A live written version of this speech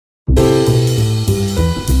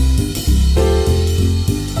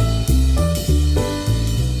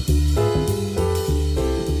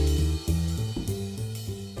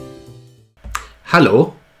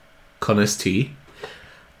Hello, Connors T.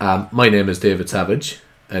 My name is David Savage,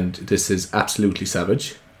 and this is Absolutely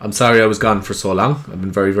Savage. I'm sorry I was gone for so long. I've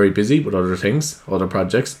been very, very busy with other things, other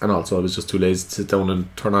projects, and also I was just too lazy to sit down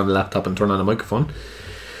and turn on the laptop and turn on the microphone.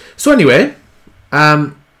 So anyway,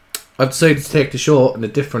 I've decided to take the show in a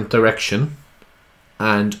different direction,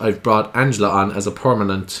 and I've brought Angela on as a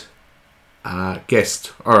permanent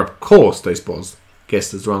guest, or co-host, I suppose.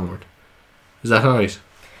 Guest is the wrong word. Is that alright?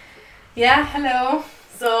 Yeah, hello.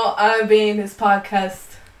 So I'll be in this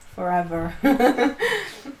podcast forever.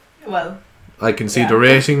 Well, I can see the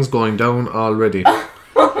ratings going down already.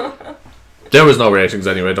 There was no ratings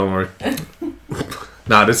anyway, don't worry.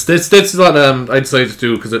 Nah, this is what I decided to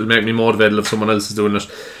do because it'll make me motivated if someone else is doing it.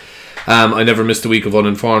 I never missed a week of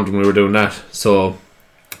Uninformed when we were doing that, so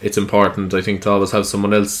it's important, I think, to always have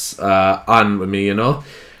someone else on with me, you know.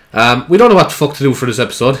 We don't know what the fuck to do for this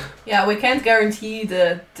episode. Yeah, we can't guarantee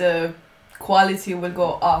that the quality will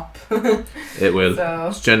go up. It will. So.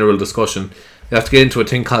 It's general discussion. You have to get into a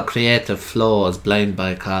thing called creative flow, as Blind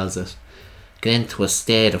Boy calls it. Get into a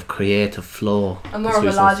state of creative flow. I'm more of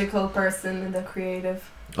a logical person than the creative.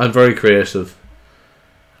 I'm very creative.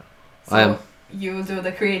 So I am. You do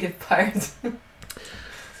the creative part.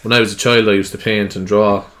 When I was a child, I used to paint and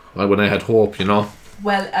draw. When I had hope, you know.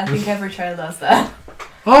 Well, I think every child does that.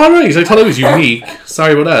 Oh, right. I thought I was unique.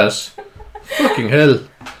 Sorry about that. Fucking hell.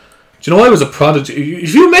 Do you know I was a prodigy?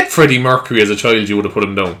 If you met Freddie Mercury as a child, you would have put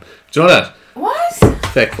him down. Do you know that? What?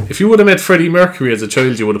 Feck. If you would have met Freddie Mercury as a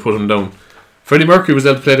child, you would have put him down. Freddie Mercury was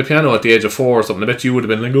able to play the piano at the age of 4 or something. I bet you would have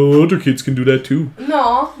been like, oh, other kids can do that too.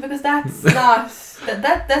 No, because that's not...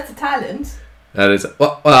 that's a talent. That is...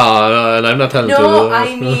 Well, I'm not talented. No,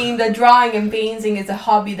 I mean the drawing and painting is a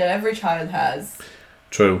hobby that every child has.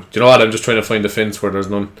 True. Do you know what? I'm just trying to find a fence where there's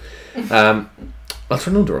none. I'll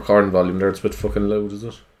turn on the recording volume there. It's a bit fucking loud, is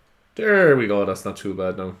it? There we go. That's not too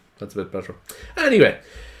bad now. That's a bit better. Anyway.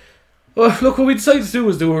 Well, look, what we decided to do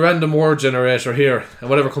is do a random word generator here. And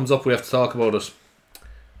whatever comes up, we have to talk about it.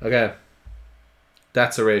 Okay.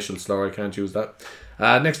 That's a racial slur. I can't use that.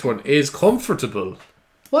 Next one is comfortable.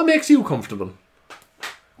 What makes you comfortable?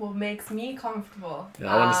 What makes me comfortable?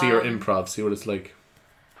 Yeah, I want to see your improv. See what it's like.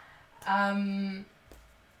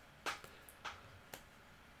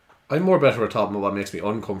 I'm more better at talking about what makes me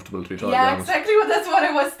uncomfortable, to be totally honest. Yeah, exactly. That's what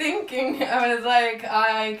I was thinking. I was like,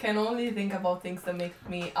 I can only think about things that make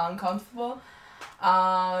me uncomfortable,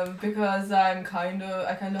 because I kind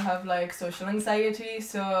of have like social anxiety.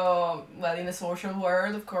 So, well, in the social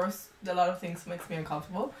world, of course, a lot of things makes me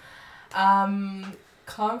uncomfortable.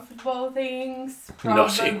 Comfortable things,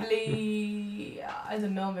 probably. I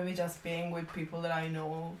don't know. Maybe just being with people that I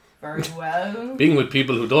know very well. Being with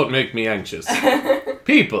people who don't make me anxious.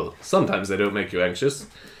 People, sometimes they don't make you anxious.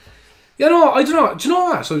 You know, I don't know. Do you know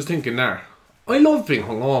what I was thinking there? I love being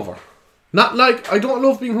hungover. Not like, I don't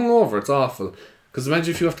love being hungover, it's awful. Because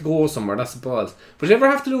imagine if you have to go somewhere, that's the balls. But you ever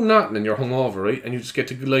have to do nothing and you're hungover, right? And you just get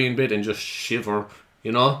to lie in bed and just shiver,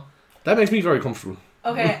 you know? That makes me very comfortable.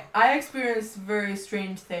 Okay, I experienced very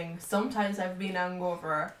strange things. Sometimes I've been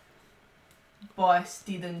hungover, but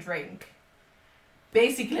didn't drink.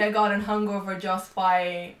 Basically, I got an hungover just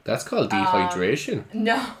by... That's called dehydration.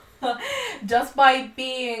 No. Just by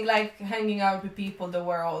being, like, hanging out with people that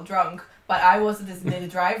were all drunk. But I was a designated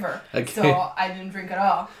driver. Okay. So I didn't drink at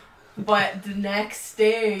all. But the next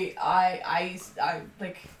day, I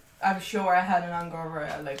I'm sure I had an hangover.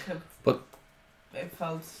 But it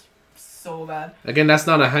felt so bad. Again, that's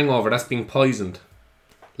not a hangover. That's being poisoned.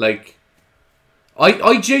 Like,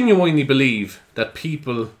 I genuinely believe that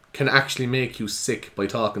people can actually make you sick by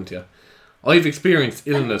talking to you. I've experienced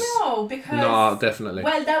illness. No, because no, definitely.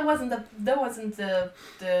 Well, that wasn't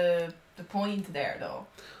the point there though.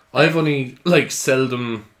 I've only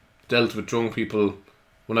seldom dealt with drunk people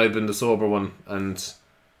when I've been the sober one, and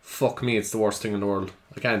fuck me, it's the worst thing in the world.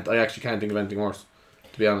 I actually can't think of anything worse,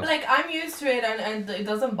 to be honest. Like, I'm used to it, and it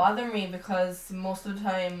doesn't bother me because most of the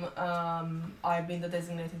time I've been the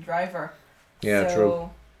designated driver. Yeah, so, true.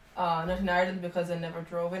 Not in Ireland because I never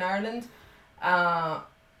drove in Ireland. But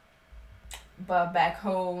back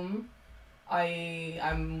home,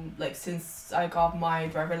 I'm like, since I got my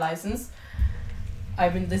driver license,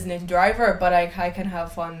 I've been designated driver, but I can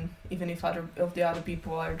have fun even if the other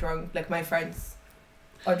people are drunk, like my friends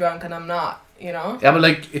are drunk and I'm not, you know? Yeah, but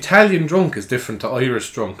like, Italian drunk is different to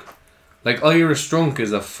Irish drunk. Like, Irish drunk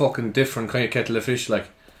is a fucking different kind of kettle of fish, like.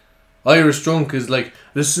 Irish drunk is like,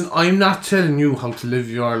 listen, I'm not telling you how to live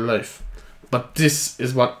your life, but this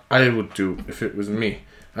is what I would do if it was me.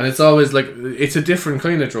 And it's always like, it's a different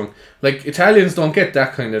kind of drunk. Like, Italians don't get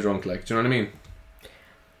that kind of drunk, like, do you know what I mean?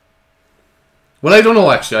 Well, I don't know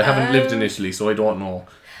actually. I haven't lived in Italy, so I don't know.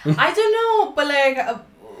 I don't know, but like,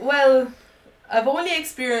 well, I've only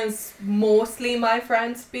experienced mostly my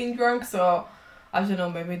friends being drunk, so I don't know.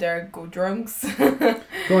 Maybe they're good drunks.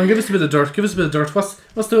 Go on, give us a bit of dirt.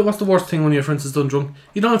 What's the worst thing one of your friends has done drunk?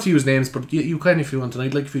 You don't have to use names, but you can if you want, and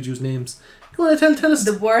I'd like if you'd use names. Go on, tell us.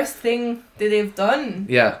 The worst thing that they've done?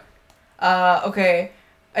 Yeah. Okay.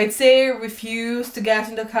 I'd say refuse to get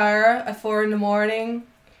in the car at 4 a.m.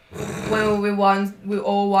 when we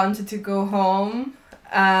all wanted to go home.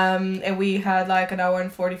 And we had like an hour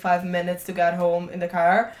and 45 minutes to get home in the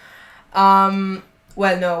car.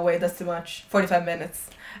 Well, no, wait, that's too much. 45 minutes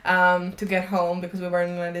to get home because we were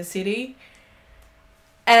in the city.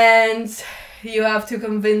 And you have to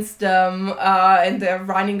convince them and they're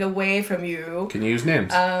running away from you. Can you use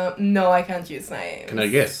names? No, I can't use names. Can I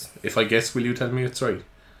guess? If I guess, will you tell me it's right?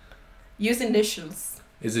 Use initials.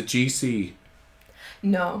 Is it GC?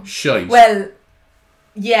 No. Shite. Well,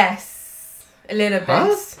 yes. A little bit.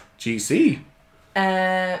 Huh? GC?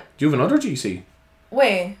 Do Do you have another GC?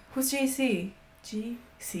 Wait, who's GC?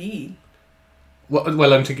 GC?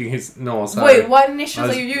 Well, I'm thinking his... No, sorry. Wait, what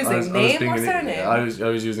initials are you using? Name or surname? I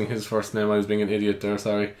was using his first name. I was being an idiot there,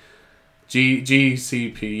 sorry.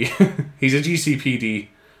 GCP. He's a GCPD.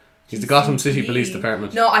 He's the Gotham City Police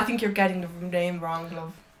Department. No, I think you're getting the name wrong,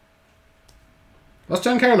 love. What's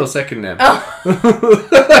Giancarlo's second name?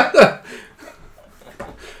 Oh.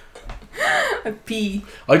 A P.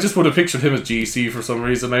 I just would have pictured him as GC for some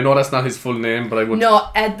reason. I know that's not his full name, but I would... No,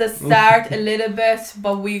 at the start a little bit,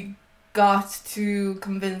 but we got to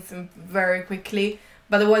convince him very quickly.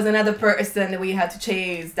 But there was another person that we had to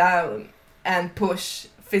chase down and push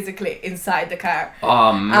physically inside the car.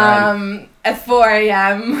 Oh, man. At 4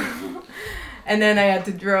 a.m. And then I had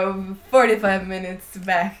to drive 45 minutes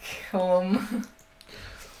back home.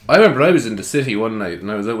 I remember I was in the city one night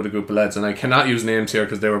and I was out with a group of lads, and I cannot use names here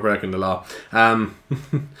because they were breaking the law. But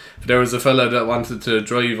there was a fella that wanted to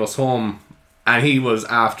drive us home, and he was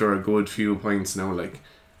after a good few pints now. Like,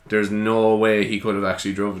 there's no way he could have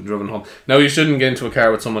actually driven home. Now, you shouldn't get into a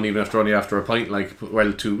car with someone even if they're only after a pint. Like,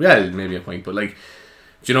 maybe a pint, but like,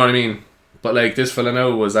 do you know what I mean? But like, this fella now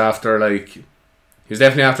was after like, he was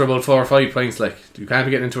definitely after about 4 or 5 pints. Like, you can't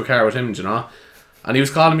be getting into a car with him, do you know? And he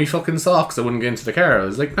was calling me fucking soft because I wouldn't get into the car. I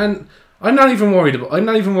was like, man, I'm not even worried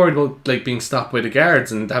about like being stopped by the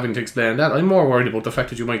guards and having to explain that. I'm more worried about the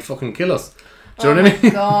fact that you might fucking kill us. Do you know what I mean? Oh my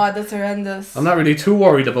god, that's horrendous. I'm not really too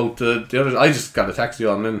worried about the other. I just got a taxi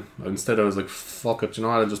on in. Instead I was like, fuck it, you know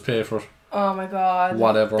what, I'll just pay for it. Oh my god.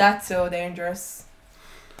 Whatever. That's so dangerous.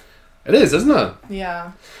 It is, isn't it?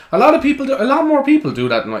 Yeah. A lot more people do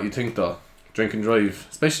that than what you think though. Drink and drive.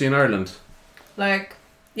 Especially in Ireland. Like,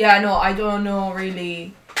 yeah, no, I don't know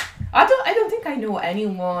really. I don't think I know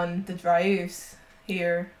anyone that drives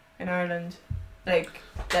here in Ireland. Like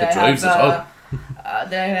that drives as well.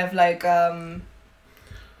 That I have like I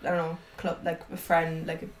don't know, club like a friend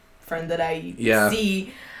that I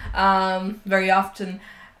see very often.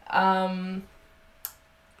 Yeah,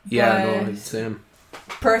 no, it's the same.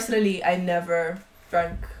 Personally, I never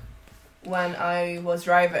drank when I was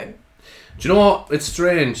driving. Do you know what? It's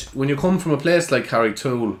strange. When you come from a place like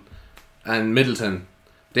Carrigtwohill and Middleton,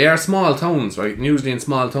 they are small towns, right? And usually in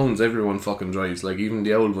small towns, everyone fucking drives. Like, even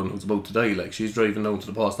the old one who's about to die, like, she's driving down to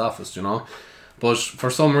the post office, you know? But for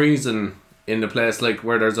some reason, in the place, like,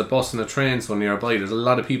 where there's a bus and a train so nearby, there's a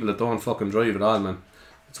lot of people that don't fucking drive at all, man.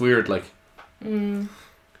 It's weird, like. Do you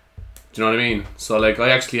know what I mean? So, like,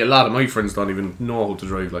 a lot of my friends don't even know how to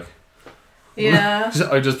drive, like. Yeah.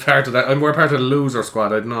 I'm just part of that. We're part of the loser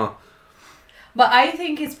squad, I don't know. But I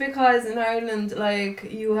think it's because in Ireland, like,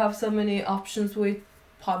 you have so many options with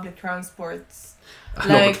public transports.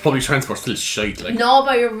 No, but public transport's still shite, like. No,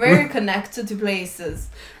 but you're very connected to places.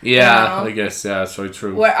 Yeah, you know? I guess, yeah, that's very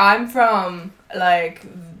true. Where I'm from, like,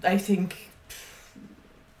 I think,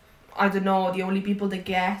 I don't know, the only people that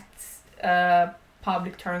get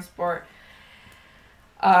public transport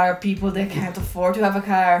are people that can't afford to have a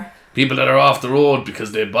car. People that are off the road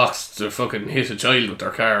because they boxed or fucking hit a child with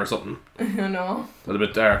their car or something. You know? That's a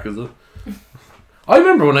bit dark, is it? I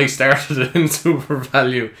remember when I started in Super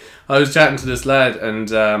Value, I was chatting to this lad and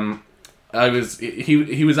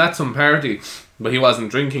he was at some party, but he wasn't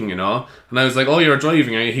drinking, you know. And I was like, "Oh, you're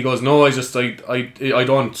driving?" And he goes, "No, I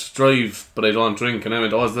don't drive, but I don't drink." And I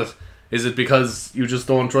went, "Oh, is it because you just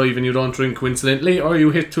don't drive and you don't drink coincidentally, or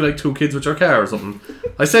you hit two kids with your car or something?"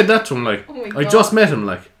 I said that to him, like, oh I just met him,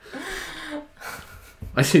 like.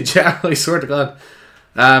 I said, yeah, I swear to God.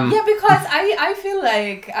 Yeah, because I feel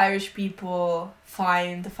like Irish people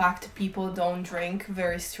find the fact that people don't drink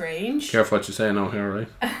very strange. Careful what you say now here, right?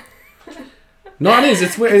 No, it is.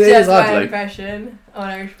 It's weird. It is odd. Just my Like, impression on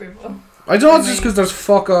Irish people. I don't know. It's just because there's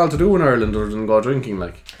fuck all to do in Ireland other than go drinking.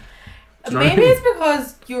 Like, do you know what I Maybe mean? it's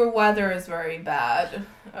because your weather is very bad.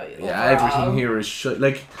 Yeah, everything here is shit.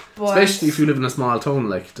 Like, But, especially if you live in a small town.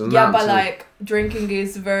 Like, it doesn't yeah, matter but to- like drinking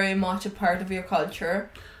is very much a part of your culture.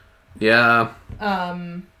 Yeah.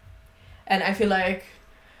 And I feel like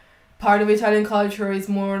part of Italian culture is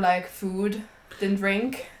more like food than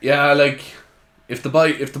drink. Yeah, like if the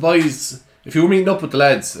boys, if you were meeting up with the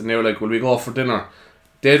lads and they were like, "Will we go for dinner?"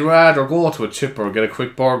 They'd rather go to a chipper, get a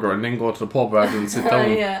quick burger, and then go to the pub rather than sit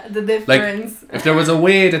down. Yeah, the difference. If there was a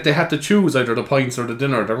way that they had to choose either the pints or the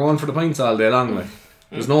dinner, they're going for the pints all day long. Like,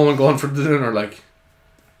 there's no one going for the dinner. Like,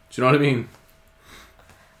 do you know what I mean?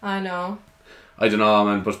 I know. I don't know,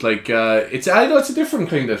 man, but like, I know it's a different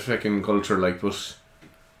kind of fucking culture. Like, but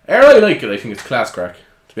I like it. I think it's class crack.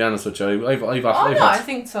 To be honest with you, I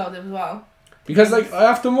think so as well. Because like I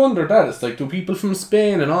often wonder that it's like, do people from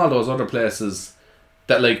Spain and all those other places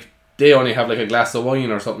that like they only have like a glass of wine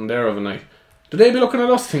or something there of a night, do they be looking at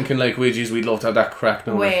us thinking like, "Wait, geez, we'd love to have that crack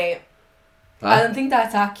now"? Wait, I don't think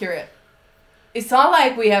that's accurate. It's not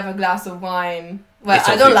like we have a glass of wine. Well,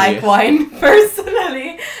 I don't like wine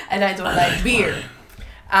personally, and I don't like beer.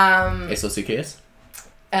 SOCKS?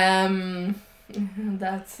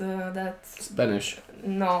 That's Spanish.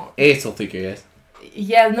 no. SOCKS.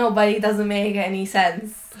 Yeah, no, but it doesn't make any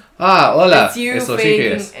sense. Ah, hola. That's you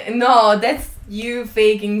SOCKS. faking. No, that's you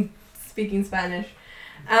faking speaking Spanish.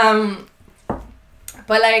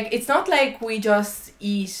 But like, it's not like we just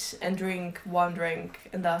eat and drink one drink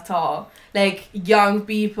and that's all. Like young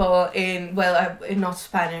people in not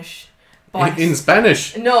Spanish, but In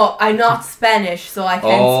Spanish? No, I'm not Spanish, so I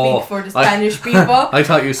can't speak for the Spanish people. I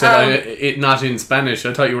thought you said it not in Spanish.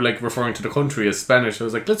 I thought you were like referring to the country as Spanish. I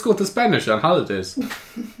was like, let's go to Spanish on holidays.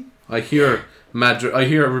 I hear Madrid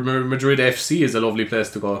FC is a lovely place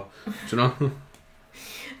to go. Do you know?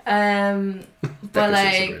 But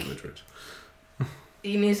like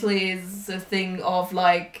in Italy is a thing of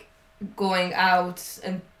like going out,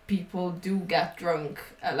 and people do get drunk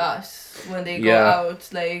a lot when they go out,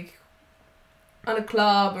 like on a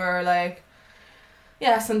club or like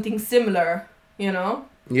something similar, you know.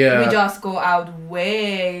 Yeah. We just go out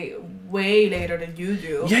way later than you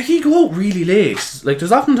do. Yeah, you go out really late. Like,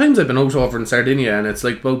 there's often times I've been out over in Sardinia and it's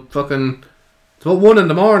like it's about 1 in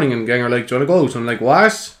the morning and gang are like, "Do you want to go out?" I'm like,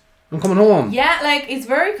 "What? I'm coming home." Yeah, like it's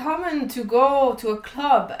very common to go to a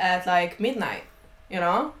club at like midnight, you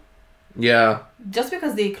know? Yeah. Just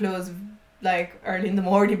because they close like early in the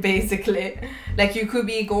morning, basically. Like you could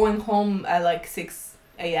be going home at like 6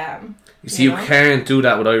 a.m. You see, you can't do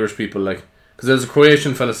that with Irish people, like, because there's a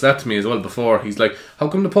Croatian fella said to me as well before. He's like, "How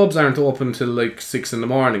come the pubs aren't open till like 6 in the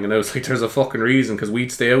morning?" And I was like, "There's a fucking reason, because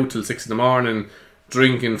we'd stay out till 6 in the morning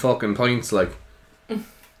drinking fucking pints, like."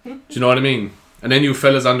 Do you know what I mean? And then you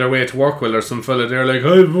fellas on their way to work, well, there's some fella there like,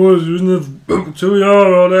 "Hey boys, isn't it 2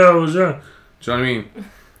 hours, yeah?" Do you know what I mean?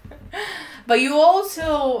 But you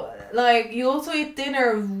also eat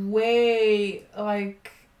dinner way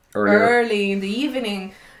like early in the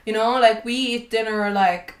evening, you know, like we eat dinner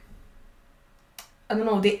like, I don't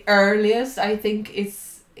know, the earliest I think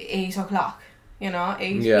it's 8 o'clock, you know,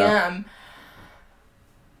 8 p.m.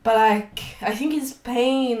 But like, I think in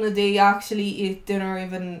Spain they actually eat dinner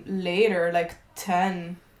even later, like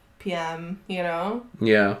 10 p.m, you know?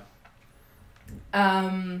 Yeah.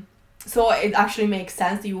 So it actually makes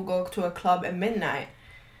sense that you will go to a club at midnight.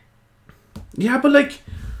 Yeah, but like,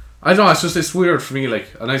 I don't know, it's weird for me, like,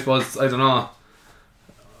 and I suppose, I don't know,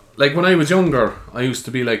 like when I was younger, I used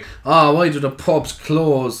to be like, why do the pubs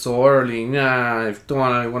close so early? Nah,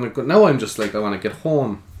 I want to go. Now I'm just like, I want to get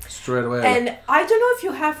home straight away. And I don't know if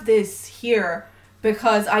you have this here,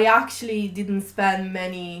 because I actually didn't spend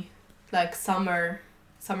many like summer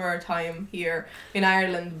time here in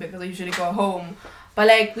Ireland, because I usually go home. But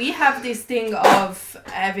like we have this thing of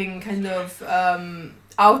having kind of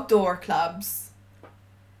outdoor clubs,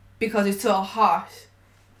 because it's so hot,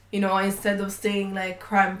 you know. Instead of staying like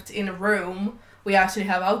cramped in a room, we actually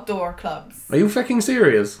have outdoor clubs. Are you fucking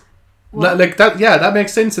serious? What? Like that? Yeah, that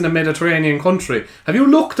makes sense in a Mediterranean country. Have you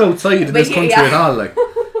looked outside of this country at all? Like,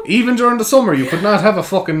 even during the summer, you could not have a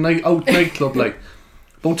fucking nightclub. Like,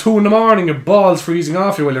 about 2 in the morning, your balls freezing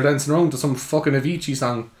off you while you're dancing around to some fucking Avicii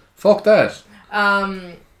song. Fuck that.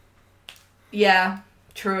 Yeah,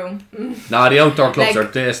 true. Nah, the outdoor clubs like,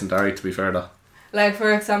 are decent, alright, to be fair though. Like,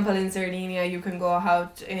 for example, in Sardinia, you can go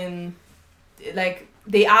out in, like,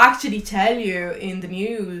 they actually tell you in the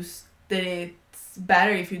news that it's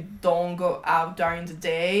better if you don't go out during the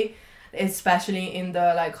day, especially in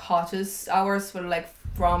the, like, hottest hours, for like,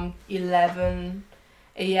 from 11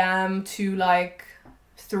 a.m. to like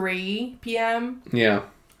 3 p.m. Yeah.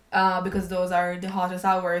 Because those are the hottest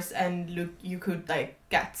hours, and you could like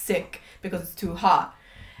get sick because it's too hot.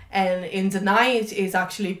 And in the night is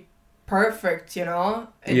actually perfect, you know.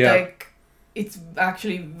 Like it's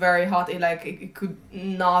actually very hot. It could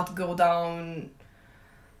not go down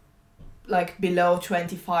like below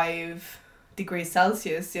 25 degrees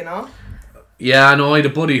Celsius, you know. Yeah, I know. I had a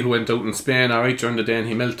buddy who went out in Spain, alright, during the day, and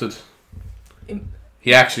he melted.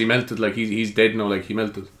 He actually melted, like he's dead now, like he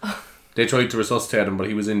melted. They tried to resuscitate him, but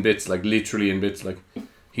he was in bits, like literally in bits, like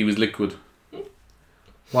he was liquid.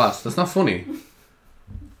 What? That's not funny.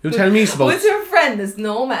 You tell me about... Was your friend a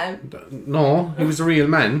snowman? No, he was a real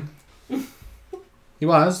man. He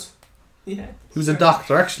was. Yeah. He was a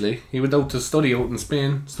doctor, actually. He went out to study out in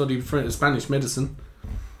Spain, study Spanish medicine.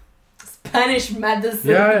 Spanish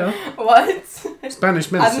medicine? Yeah. What?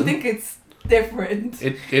 Spanish medicine. I don't think it's different.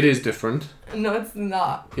 It is different. No, it's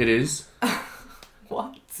not. It is.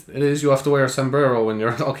 What? It is. You have to wear a sombrero when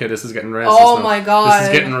you're... Okay, this is getting racist. Oh now. my god. This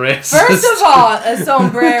is getting racist. First of all, a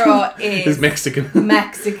sombrero is... Mexican.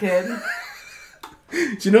 Mexican.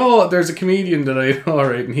 Do you know, there's a comedian that I know,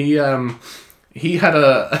 right? And he had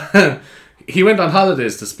a... He went on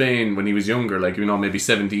holidays to Spain when he was younger, like, you know, maybe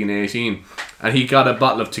 17, 18. And he got a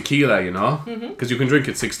bottle of tequila, you know? Because you can drink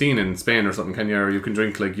at 16 in Spain or something, can you? Or you can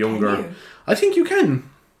drink, like, younger... Can you? I think you can.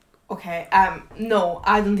 Okay, no,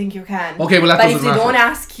 I don't think you can. Okay, well, that but doesn't if they matter. don't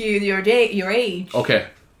ask you your age... Okay.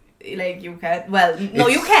 Like, you can... Well, no,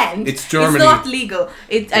 you can't. It's Germany. It's not legal.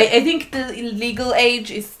 I think the legal age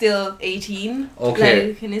is still 18. Okay.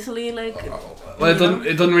 Like, in Italy, like... Well,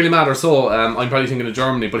 it doesn't really matter. So, I'm probably thinking of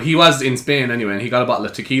Germany. But he was in Spain anyway, and he got a bottle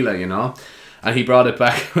of tequila, you know? And he brought it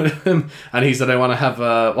back with him. And he said, I want to have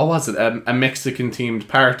a... What was it? A Mexican-themed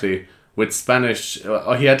party with Spanish...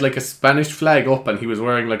 he had, like, a Spanish flag up, and he was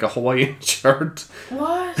wearing, like, a Hawaiian shirt.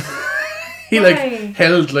 What? He like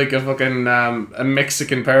held like a fucking a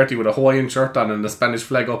Mexican party with a Hawaiian shirt on and the Spanish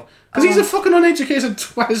flag up because he's a fucking uneducated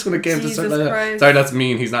twat when it came to stuff like that. Sorry, that's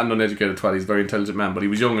mean. He's not an uneducated twat. He's a very intelligent man, but he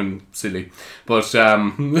was young and silly. But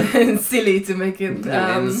silly to make it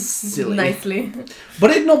silly. Nicely.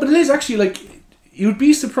 But it is actually like you'd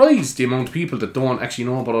be surprised the amount of people that don't actually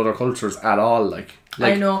know about other cultures at all. Like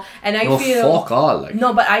I know, and I feel fuck all. Like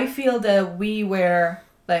no, but I feel that we were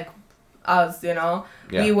like us, you know.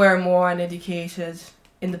 Yeah. We were more uneducated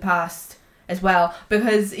in the past as well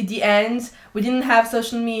because in the end we didn't have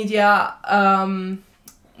social media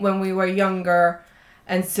when we were younger,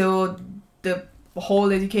 and so the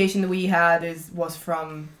whole education that we had was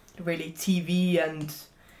from really TV and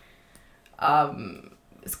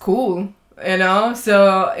school, you know.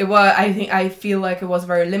 So it was. I feel like it was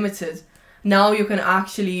very limited. Now you can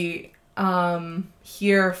actually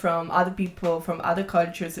hear from other people from other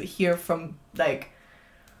cultures, hear from like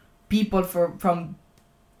people from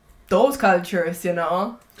those cultures, you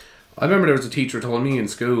know. I remember there was a teacher told me in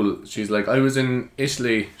school, she's like, I was in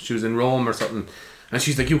Italy, she was in Rome or something, and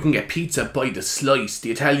she's like, you can get pizza by the slice,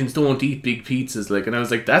 the Italians don't eat big pizzas, like, and I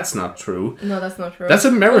was like, that's not true. No, that's not true. That's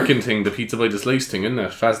an American thing, the pizza by the slice thing, isn't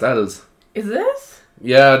it? Fast L's. Is this?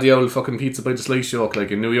 Yeah, the old fucking pizza by the slice joke,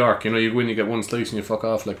 like in New York, you know, you go in, you get one slice and you fuck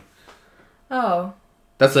off, like. Oh.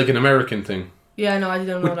 That's like an American thing. Yeah, no, I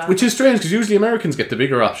didn't know that. Which is strange, because usually Americans get the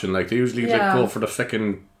bigger option, like, they usually like go for the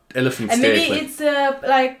fucking elephant and steak. And maybe like.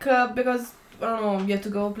 it's because, I don't know, you have to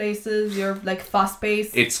go places, you're like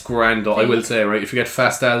fast-paced. It's grand though, I will say, right, if you get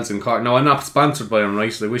Fast L's in Cork, now I'm not sponsored by them,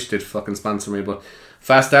 right, so I wish they'd fucking sponsor me, but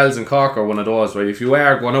Fast L's in Cork are one of those, right, if you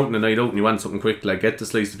are going out on a night out and you want something quick, like, get the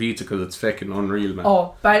slice of pizza, because it's fucking unreal, man.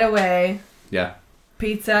 Oh, by the way. Yeah.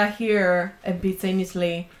 Pizza here and pizza in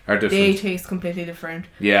Italy are different. They taste completely different.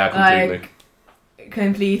 Yeah, completely. Like,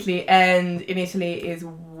 completely. And in Italy is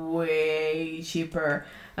way cheaper.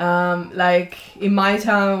 Like in my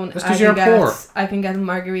town, I can get a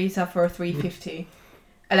margarita for $3.50,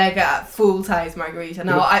 like a full size margarita.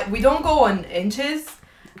 Now we don't go on inches.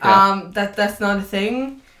 That's not a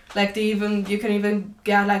thing. Like you can even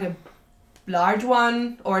get like a large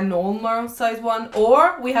one or a normal size one,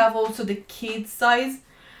 or we have also the kids size,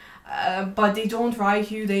 but they don't write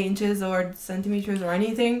you the inches or centimeters or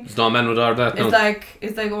anything. It's not men with all that.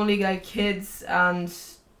 It's like only like kids and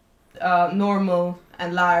normal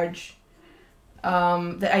and large.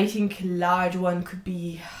 I think large one could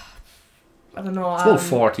be, I don't know. It's about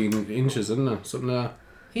 14 inches, isn't it? Something like that.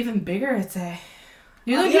 Even bigger, I'd say.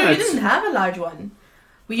 You didn't have a large one.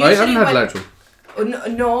 I haven't had a large one.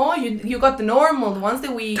 No, you got the normal, the ones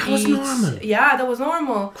that we eat. Was normal. Yeah, that was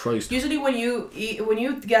normal. Christ. Usually when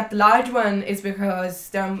you get the large one, it's because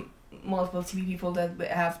there are multiple TV people that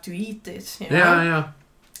have to eat it. You know?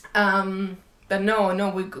 Yeah. But no,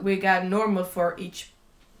 we get normal for each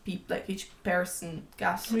each person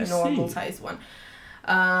gets a normal size one.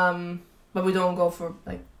 But we don't go for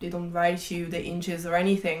they don't write you the inches or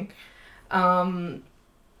anything.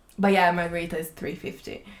 But yeah, margarita is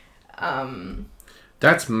 $3.50.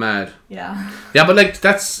 That's mad. Yeah. Yeah, but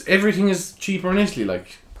that's everything is cheaper in Italy.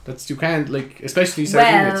 You can't especially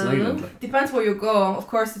Sardinia. It's an island. Depends where you go. Of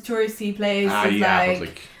course, the touristy places but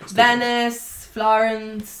Venice,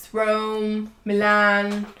 Florence, Rome,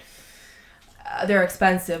 Milan. They're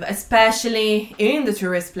expensive, especially in the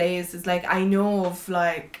tourist places. I know of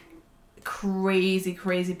crazy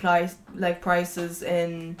prices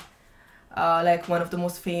in one of the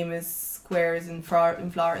most famous squares in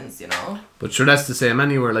Florence, But sure, that's the same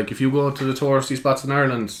anywhere. If you go to the touristy spots in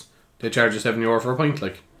Ireland, they charge you €7 for a pint.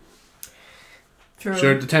 True.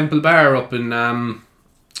 Sure, the Temple Bar up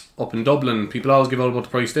in Dublin, people always give out about the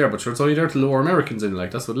price there, but sure, it's only there to lure Americans in.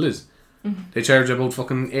 That's what it is. Mm-hmm. They charge you about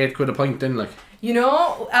fucking £8 a pint then. A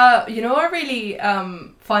really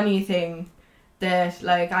funny thing that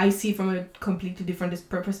I see from a completely different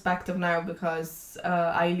perspective now because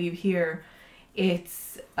I live here.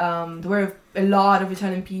 It's there were a lot of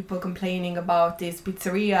Italian people complaining about this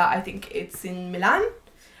pizzeria. I think it's in Milan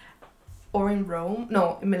or in Rome.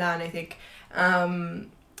 No, in Milan, I think.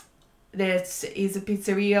 That is a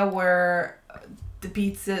pizzeria where the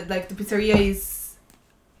pizzeria is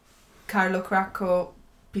Carlo Cracco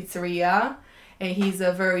Pizzeria, and he's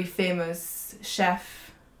a very famous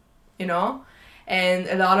chef, and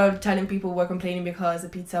a lot of Italian people were complaining because the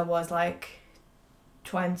pizza was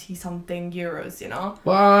 20 something euros,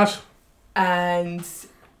 What? And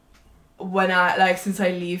when I since I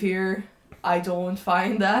live here, I don't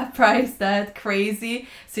find that price that crazy,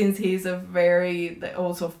 since he's a very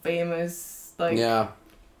also famous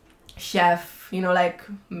chef,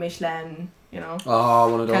 Michelin,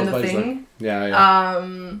 Oh, one of those kind of places, thing. Yeah.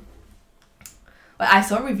 But I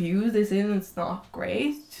saw reviews. They say it's not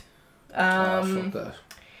great. Fuck that.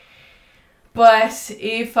 But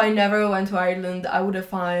if I never went to Ireland, I would have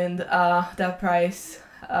found that price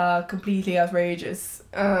completely outrageous.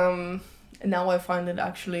 And now I find it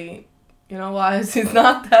actually, it's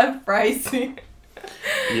not that pricey.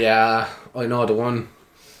 Yeah, I know the one.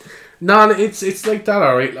 No, it's like that,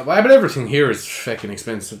 alright. But everything here is fucking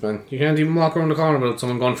expensive, man. You can't even walk around the corner without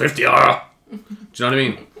someone going €50. Do you know what I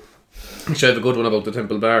mean? She had a good one about the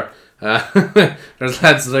Temple Bar. There's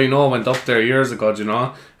lads that I know went up there years ago,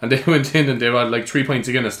 and they went in and they had 3 pints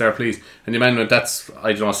of Guinness there, please. And the man went, that's,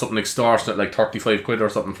 something extortionate, £35 or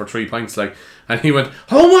something for 3 pints, And he went,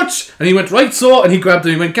 how much? And he went, right so, and he grabbed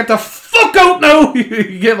it and he went, get the fuck out now!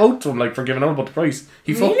 He gave out to him, for giving out about the price.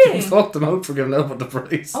 He fucked him out for giving out about the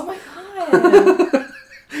price. Oh my god.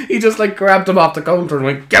 He just grabbed him off the counter and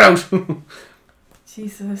went, get out!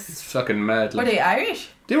 Jesus. It's fucking mad. Were they Irish?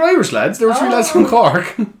 They were Irish lads. They were 3 lads from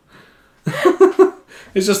Cork.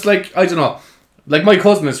 It's just I don't know. My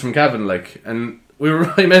cousin is from Cavan, and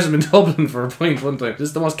I met him in Dublin for a pint one time. This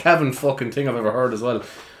is the most Cavan fucking thing I've ever heard as well.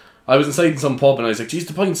 I was inside in some pub and I was like, geez,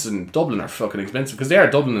 the pints in Dublin are fucking expensive, because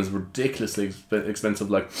Dublin is ridiculously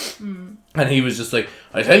expensive, And he was just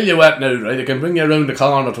I tell you what now, right, I can bring you around the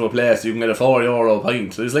corner to a place, you can get a €4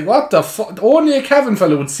 pint. So he's what the fuck? Only a Cavan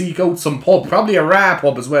fella would seek out some pub, probably a Ra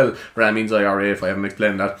pub as well. Ra means IRA, if I haven't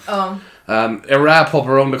explained that. Oh. A Ra pub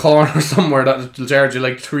around the corner somewhere that'll charge you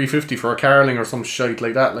 $3.50 for a carling or some shite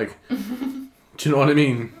like that, Do you know what I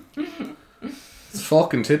mean? It's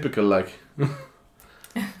fucking typical,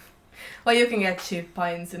 Well, you can get cheap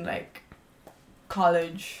pints in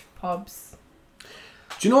college pubs.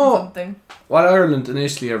 Do you know something? What Ireland and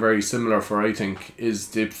Italy are very similar for, I think, is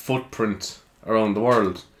the footprint around the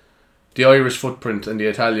world. The Irish footprint and the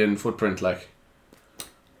Italian footprint,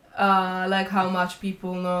 how much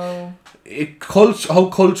people know. How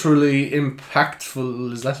culturally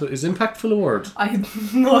impactful is impactful a word? I'm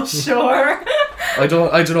not sure. I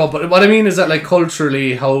don't know, but what I mean is that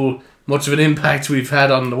culturally how much of an impact we've had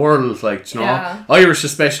on the world, Yeah. Irish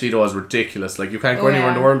especially though is ridiculous. You can't go anywhere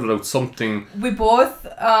in the world without something. We both the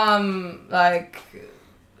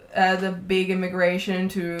big immigration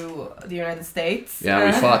to the United States. Yeah,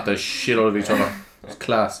 we fought the shit out of each other. It's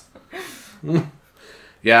class.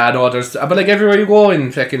 Yeah, no, there's but everywhere you go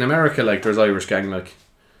in fucking America, there's Irish gang.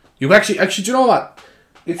 You actually, do you know what?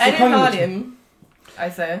 It's and Italian, I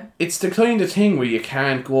say. It's the kind of thing where you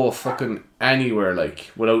can't go fucking anywhere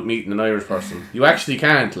without meeting an Irish person. You actually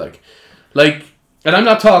can't and I'm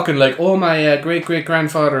not talking oh my great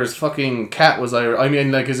grandfather's fucking cat was Irish. I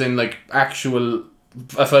mean as in actual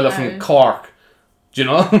a fella from Cork. Do you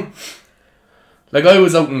know? Like, I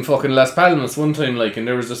was out in fucking Las Palmas one time, like, and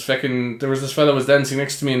there was this fella was dancing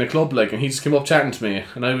next to me in a club, like, and he just came up chatting to me,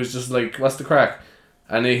 and I was just like, what's the crack?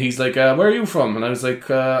 And he's like, where are you from? And I was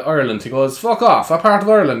like, Ireland. He goes, fuck off, what part of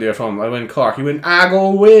Ireland are you from? I went, Cork. He went,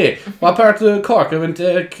 go away. What part of Cork? I went,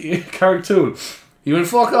 Carrigtwohill. He went,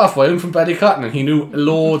 fuck off, I'm from Ballycotton. And he knew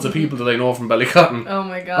loads of people that I know from Ballycotton. Oh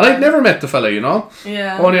my god. And I'd never met the fella, you know?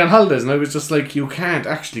 Yeah. Only on holidays. And I was just like, you can't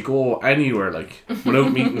actually go anywhere, like,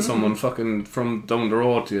 without meeting someone fucking from down the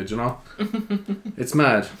road to you, do you know? It's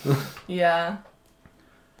mad. Yeah.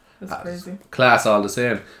 That's crazy. Class all the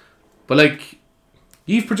same. But, like,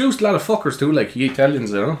 you've produced a lot of fuckers too, like, you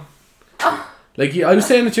Italians, you know? Like, I was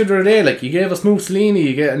saying it to you the other day, like, you gave us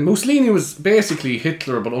Mussolini, and Mussolini was basically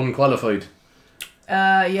Hitler, but unqualified.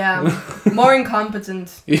 Yeah. More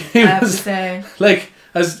incompetent, I have to say. Like,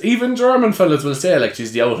 as even German fellas will say, like,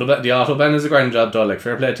 geez, the Autobahn is a grand job, though, like,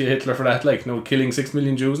 fair play to Hitler for that, like, no, killing 6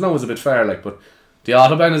 million Jews, no, was a bit fair, like, but the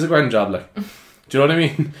Autobahn is a grand job, like. Do you know what I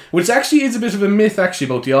mean? Which actually is a bit of a myth, actually,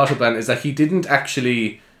 about the Autobahn, is that he didn't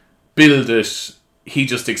actually build it, he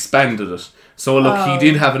just expanded it. So, look, he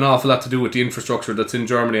did have an awful lot to do with the infrastructure that's in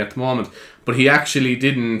Germany at the moment, but he actually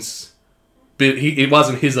didn't... it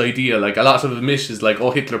wasn't his idea. Like, a lot of the myth is like,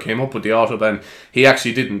 oh, Hitler came up with the Autobahn. He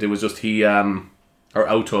actually didn't. It was just or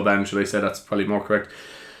Autobahn, should I say? That's probably more correct.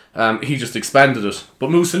 He just expanded it.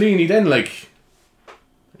 But Mussolini then, like,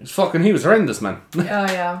 he was horrendous, man. Oh,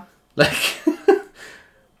 yeah. Like...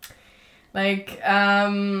 like, I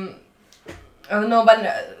don't know,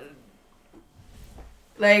 but...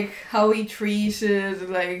 like, how he treated,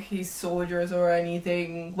 like, his soldiers or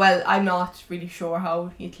anything. Well, I'm not really sure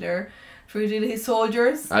how Hitler treated his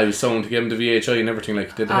soldiers. I was someone to give him the VHI and everything,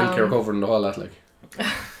 like, did the healthcare covered and all that, like.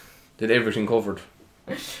 Did everything covered.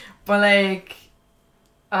 But, like,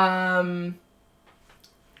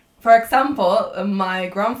 for example, my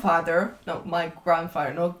grandfather, not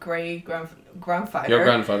great-grandfather. Your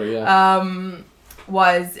grandfather, yeah.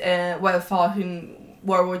 Was, fought in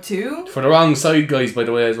World War II. For the wrong side, guys, by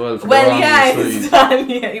the way, as well. He's Italian.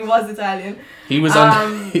 Yeah, he was Italian. He was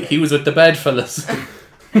he was with the bad fellas.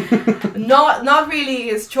 Not really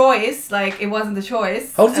his choice. Like, it wasn't a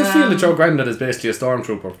choice. How does it feel that your granddad is basically a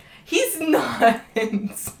stormtrooper? He's not.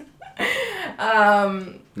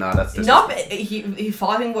 No, that's not. He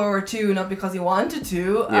fought in World War II not because he wanted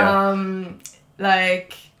to. Yeah.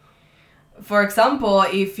 Like, for example,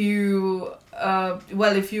 if you I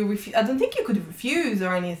don't think you could refuse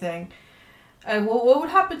or anything. What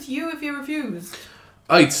would happen to you if you refused?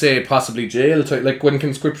 I'd say possibly jail. Like, when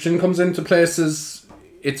conscription comes into places,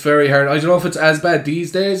 it's very hard. I don't know if it's as bad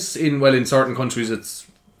these days. In certain countries, it's,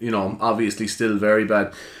 obviously still very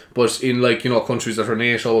bad. But in, like, countries that are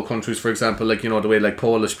NATO countries, for example, like, the way, like,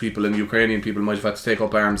 Polish people and Ukrainian people might have had to take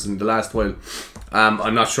up arms in the last while.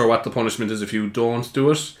 I'm not sure what the punishment is if you don't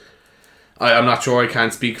do it. I'm not sure. I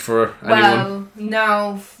can't speak for anyone. Well,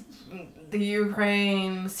 now the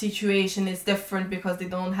Ukraine situation is different because they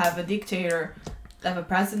don't have a dictator. They have a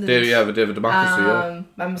president. They have a democracy, yeah.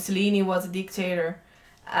 Mussolini was a dictator.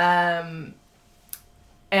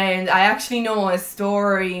 And I actually know a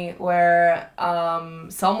story where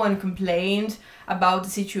someone complained about the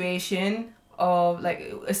situation of,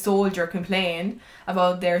 like, a soldier complained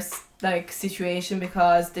about their, like, situation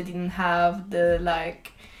because they didn't have the,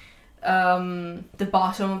 like, the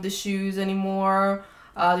bottom of the shoes anymore.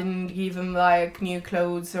 Didn't give him, like, new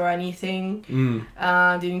clothes or anything.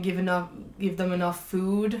 Didn't give them enough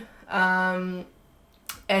food. And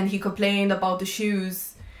he complained about the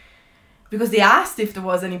shoes because they asked if there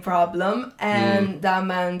was any problem, and that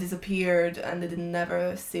man disappeared, and they didn't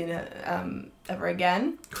never seen it ever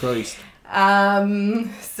again. Christ.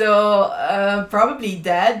 So probably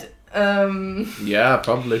dead. Yeah,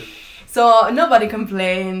 probably. So nobody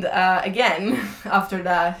complained again after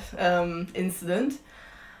that incident.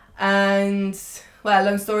 And, well,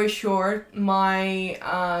 long story short, my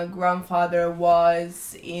grandfather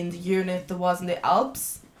was in the unit that was in the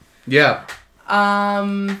Alps. Yeah.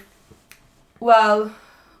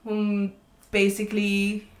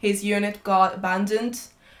 Basically his unit got abandoned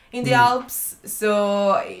in the Alps,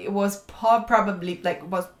 so it was probably, like,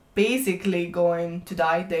 was basically going to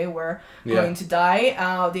die. They were going to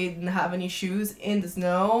die. They didn't have any shoes in the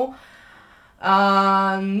snow,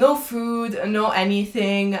 no food, no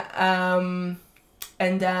anything, and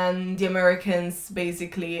then the Americans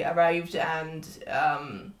basically arrived and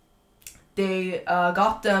they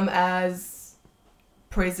got them as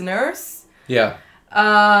prisoners. Yeah.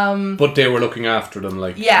 But they were looking after them,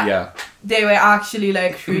 like, yeah. They were actually,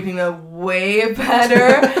 like, treating them way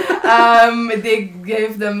better. They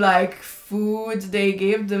gave them, like, food. They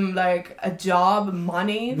gave them like a job,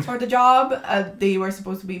 money for the job. They were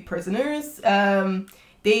supposed to be prisoners.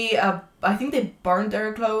 I think they burned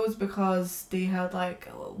their clothes because they had like,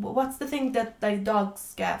 what's the thing that like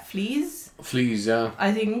dogs get? Fleas? Fleas, yeah.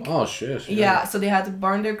 I think. Oh shit. Yeah, so they had to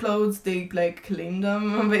burn their clothes. They like cleaned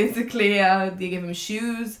them basically. They gave them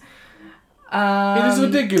shoes. It is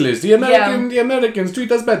ridiculous. The Americans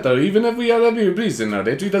treat us better. Even if we are a prisoner,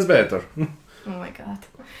 they treat us better. Oh my god.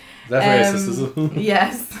 That's racist, is it?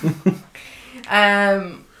 Yes.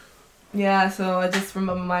 Yeah, so I just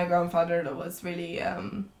remember my grandfather that was really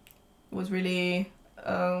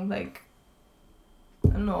like, I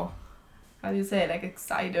don't know, how do you say, like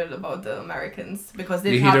excited about the Americans because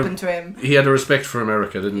it happened to him. He had a respect for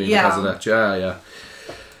America, didn't he? Yeah. Because of that. Yeah.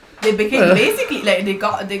 They became basically like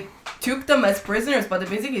they took them as prisoners, but they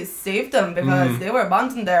basically saved them because they were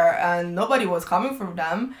abandoned there and nobody was coming for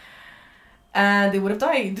them, and they would have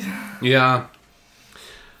died. Yeah.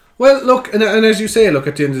 Well, look, and as you say, look,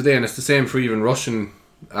 at the end of the day, and it's the same for even Russian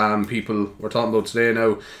people we're talking about today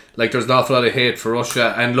now. Like, there's an awful lot of hate for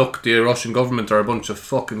Russia, and look, the Russian government are a bunch of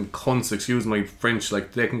fucking cunts, excuse my French,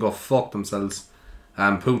 like, they can go fuck themselves.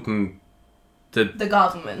 Putin... The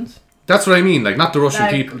government. That's what I mean, like, not the Russian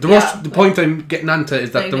people. The point I'm getting onto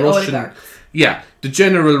is that like the Russian... Oligarchs. Yeah, the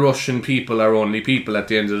general Russian people are only people at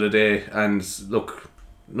the end of the day, and look...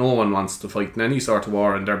 No one wants to fight in any sort of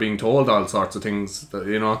war, and they're being told all sorts of things,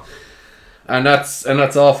 you know. And that's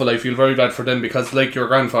awful. I feel very bad for them because, like your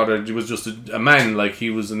grandfather, he was just a man, like he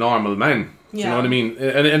was a normal man. Yeah. Do you know what I mean?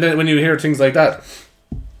 And then when you hear things like that,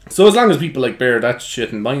 so as long as people like bear that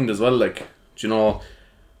shit in mind as well, like, you know,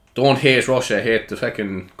 don't hate Russia, hate the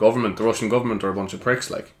fucking government. The Russian government are a bunch of pricks,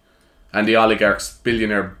 like, and the oligarchs,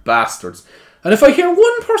 billionaire bastards. And if I hear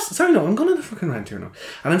one person, sorry, no, I'm going on a fucking rant here now,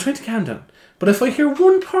 and I'm trying to calm down. But if I hear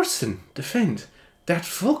one person defend that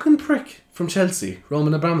fucking prick from Chelsea,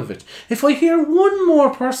 Roman Abramovich, if I hear one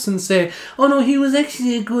more person say, oh no, he was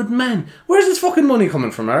actually a good man, where's his fucking money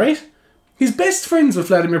coming from, alright? He's best friends with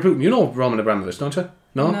Vladimir Putin. You know Roman Abramovich, don't you?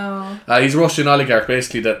 No? He's a Russian oligarch,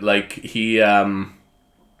 basically, that, like, he...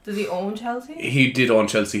 Does he own Chelsea? He did own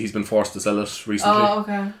Chelsea. He's been forced to sell it recently. Oh,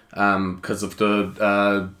 okay. Because of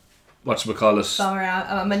the... whatchamacallit. Sorry,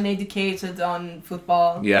 I'm uneducated on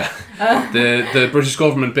football. Yeah. The British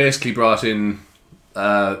government basically brought in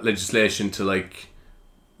legislation to like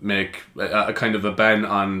make a kind of a ban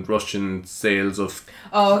on Russian sales of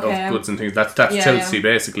goods and things. That's Chelsea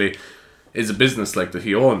basically is a business like that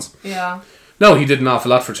he owns. Yeah. No, he did an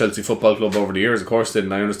awful lot for Chelsea Football Club over the years, of course did,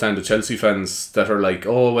 and I understand the Chelsea fans that are like,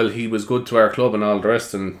 oh, well, he was good to our club and all the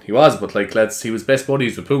rest, and he was, but like, he was best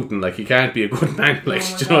buddies with Putin, like, he can't be a good man, like,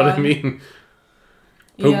 do you know what I mean?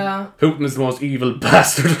 Putin is the most evil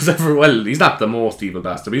bastard who's ever, well, he's not the most evil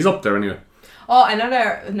bastard, but he's up there anyway. Oh,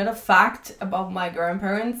 another fact about my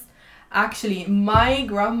grandparents, actually, my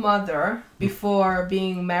grandmother, before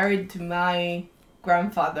being married to my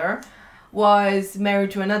grandfather, was married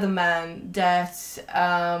to another man that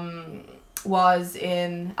was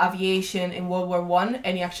in aviation in World War I,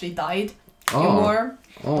 and he actually died in war.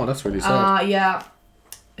 Oh, that's really sad. Yeah,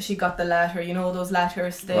 she got the letter. You know those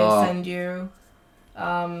letters they send you,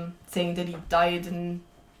 saying that he died in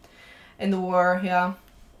the war. Yeah.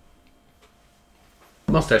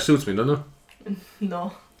 Mustache suits me, doesn't it?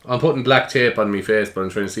 No. I'm putting black tape on my face, but I'm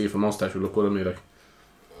trying to see if a mustache will look good on me, like.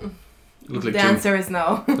 Like the answer is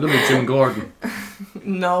no. You look like Jim Gordon.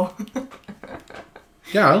 No.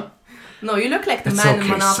 Yeah. No, you look like the man in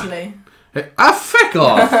Monopoly. Hey, fuck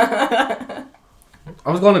off! I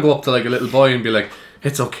was going to go up to like a little boy and be like,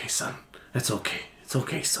 it's okay, son. It's okay. It's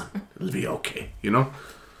okay, son. It'll be okay. You know?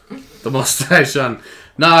 The mustache on.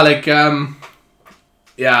 Nah, like,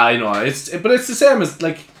 yeah, I know. But it's the same as,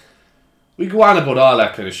 like, we go on about all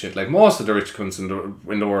that kind of shit. Like, most of the rich cunts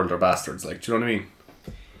in the world are bastards. Like, do you know what I mean?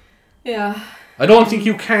 Yeah. I don't think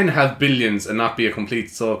you can have billions and not be a complete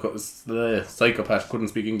psychopath. Couldn't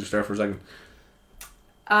speak English there for a second.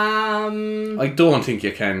 I don't think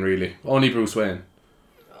you can, really. Only Bruce Wayne.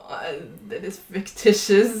 That is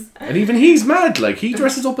fictitious. And even he's mad. Like, he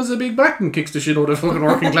dresses up as a big bat and kicks the shit out of fucking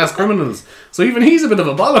working class criminals. So even he's a bit of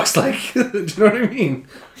a bollocks, like. Do you know what I mean?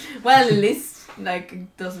 Well, at least,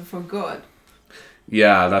 like, does it for good.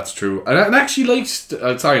 Yeah, that's true. And I actually liked...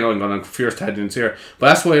 sorry, no, I'm going on fierce tangents here. But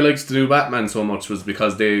that's why I liked to do Batman so much, was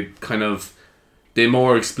because they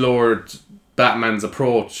more explored Batman's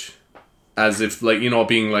approach as if, like, you know,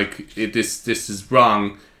 being like, this is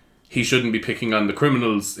wrong. He shouldn't be picking on the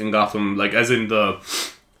criminals in Gotham. Like, as in the...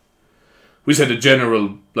 we said the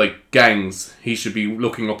general, like, gangs, he should be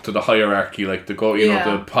looking up to the hierarchy, like, the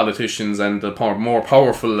the politicians and the more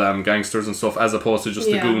powerful gangsters and stuff, as opposed to just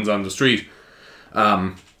the goons on the street.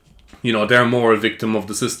 They're more a victim of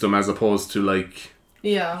the system as opposed to, like,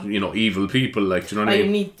 evil people, like, do you know what I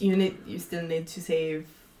mean? You still need to save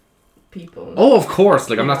people. Oh, of course.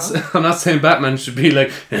 Like, I'm not saying Batman should be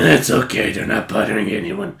like, it's okay, they're not bothering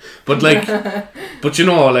anyone. But like,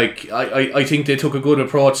 like, I think they took a good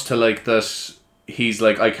approach to, like, that he's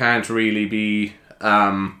like, I can't really be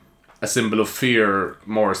a symbol of fear,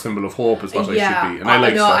 more a symbol of hope is what I should be. And I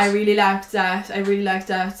like that. I really liked that. I really liked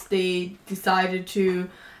that they decided to,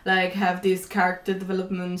 like, have this character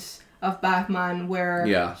development of Batman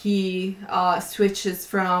where he switches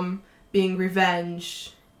from being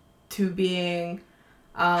revenge to being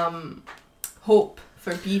hope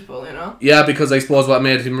for people, you know? Yeah, because I suppose what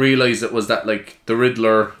made him realise it was that, like, the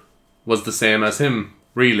Riddler was the same as him,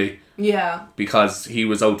 really. Yeah. Because he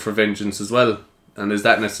was out for vengeance as well. And is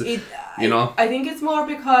that necessary? I think it's more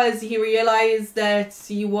because he realised that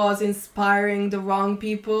he was inspiring the wrong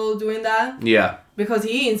people doing that. Yeah. Because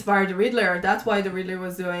he inspired the Riddler. That's why the Riddler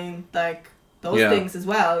was doing, like, those things as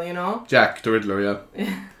well, you know? Jack the Riddler, yeah.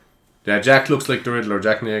 Yeah, Jack looks like the Riddler,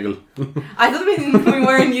 Jack Nagel. I thought we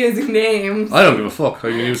weren't using names. I don't give a fuck. I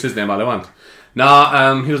can use his name all I want.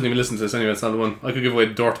 Nah, he doesn't even listen to this anyway. It's not the one. I could give away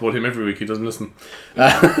dirt about him every week. He doesn't listen.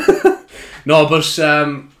 No, but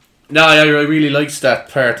I really liked that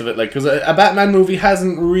part of it. Like, because a Batman movie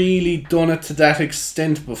hasn't really done it to that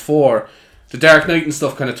extent before. The Dark Knight and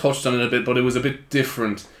stuff kind of touched on it a bit, but it was a bit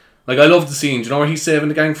different. Like, I love the scene. Do you know where he's saving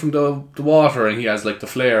the gang from the water and he has, like, the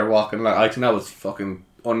flare walking? Like, I think that was fucking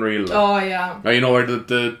unreal. Like. Oh, yeah. Or, where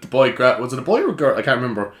the boy was it a boy or a girl? I can't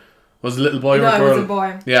remember. Was it a little boy or a girl? No, it was a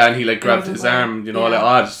boy. Yeah, and he, like, grabbed his arm, like,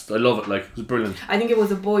 I love it, like, it was brilliant. I think it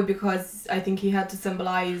was a boy because I think he had to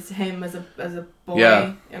symbolise him as a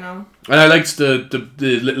boy, you know. And I liked the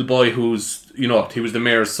little boy who's, he was the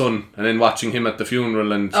mayor's son, and then watching him at the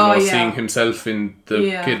funeral and, seeing himself in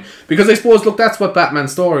the kid. Because I suppose, look, that's what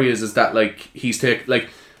Batman's story is that, like,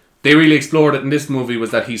 they really explored it in this movie, was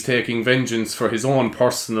that he's taking vengeance for his own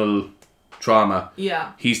personal trauma.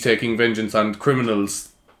 Yeah. He's taking vengeance on criminals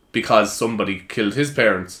because somebody killed his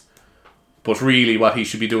parents. But really what he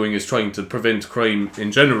should be doing is trying to prevent crime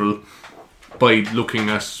in general by looking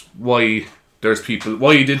at why there's people,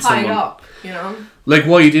 why he did someone... up, you know? Like,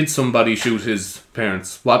 why did somebody shoot his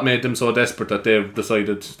parents? What made them so desperate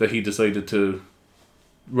that he decided to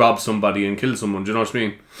rob somebody and kill someone, do you know what I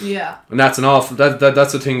mean? Yeah. And that's an awful...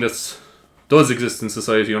 That's a thing that does exist in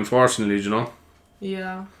society, unfortunately, do you know?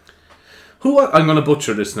 Yeah. I'm going to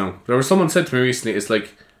butcher this now. There was someone said to me recently, it's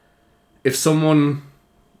like, if someone...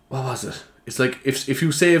 What was it? It's like, if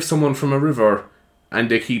you save someone from a river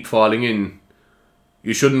and they keep falling in,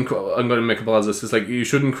 you shouldn't... I'm going to make a pause this. It's like, you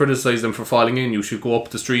shouldn't criticise them for falling in. You should go up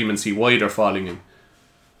the stream and see why they're falling in.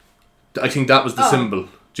 I think that was the symbol.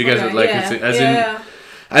 Do you get it? Like,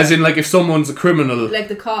 as in, like, if someone's a criminal... Like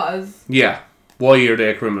the cause. Yeah. Why are they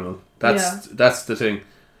a criminal? That's the thing.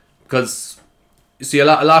 Because... You see, a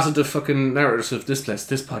lot of the fucking narratives of this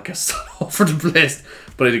podcast is all over the place,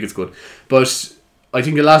 but I think it's good. But I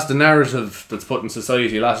think a lot of the narrative that's put in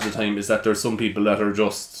society a lot of the time is that there's some people that are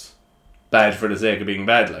just bad for the sake of being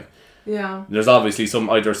bad, like. Yeah. There's obviously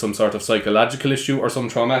either some sort of psychological issue or some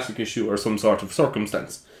traumatic issue or some sort of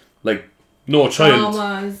circumstance. Like, no child...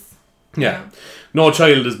 Traumas. Yeah. No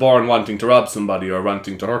child is born wanting to rob somebody or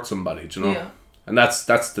wanting to hurt somebody, do you know? Yeah. And that's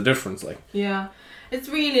the difference, like. Yeah. It's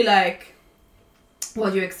really like...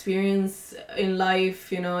 what you experience in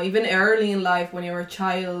life, even early in life when you're a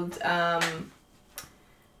child,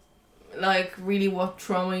 like really what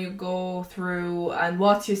trauma you go through and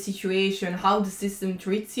what's your situation, how the system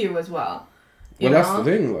treats you as well. That's the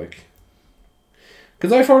thing, like.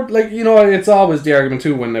 Because I've heard, like, it's always the argument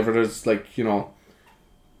too whenever there's, like,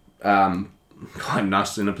 I'm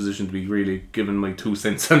not in a position to be really giving my 2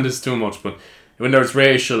 cents on this too much, but when there's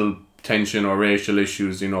racial tension or racial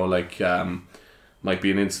issues, like, might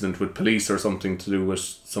be an incident with police or something to do with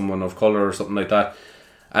someone of colour or something like that.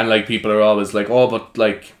 And, like, people are always like, oh, but,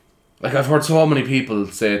 like I've heard so many people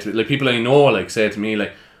say to me, like, people I know, like, say to me,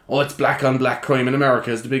 like, oh, it's black on black crime in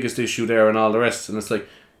America is the biggest issue there and all the rest. And it's like,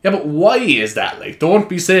 yeah, but why is that? Like, don't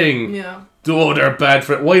be saying, oh, they're bad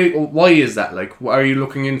for it. Why is that? Like, are you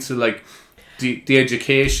looking into, like, the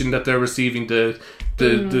education that they're receiving, the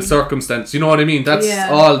circumstance, you know what I mean? That's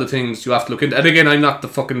all the things you have to look into. And again, I'm not the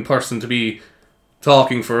fucking person to be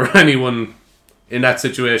talking for anyone in that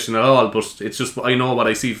situation at all, but it's just I know what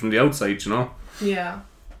I see from the outside, Yeah.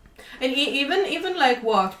 And even like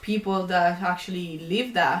what people that actually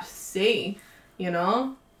live that say,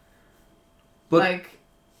 But like,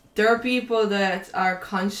 there are people that are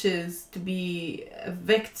conscious to be a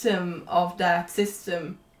victim of that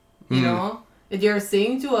system, you know, that you're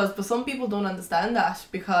saying to us, but some people don't understand that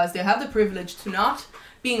because they have the privilege to not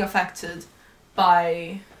being affected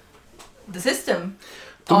by the system,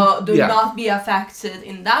 or do not be affected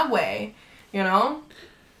in that way, you know?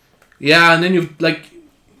 Yeah, and then you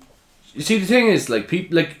see, the thing is, like,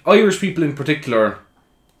 people, like Irish people in particular,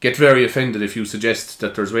 get very offended if you suggest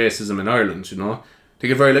that there's racism in Ireland, you know? They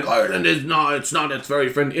get very like, Ireland is not, it's not, it's very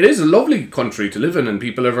friendly. It is a lovely country to live in, and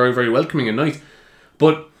people are very, very welcoming and nice.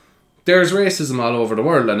 But there's racism all over the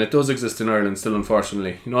world, and it does exist in Ireland still,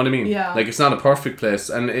 unfortunately. You know what I mean? Yeah. Like, it's not a perfect place,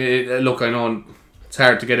 and look, I know it's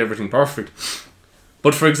hard to get everything perfect.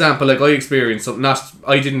 But for example, like, I experienced something,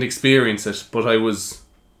 I didn't experience it, but I was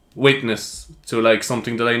witness to, like,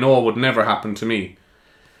 something that I know would never happen to me.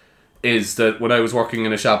 Is that when I was working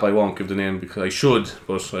in a shop, I won't give the name because I should,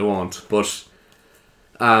 but I won't. But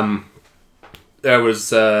there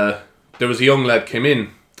was a young lad came in,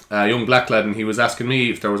 a young black lad, and he was asking me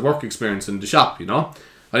if there was work experience in the shop, you know.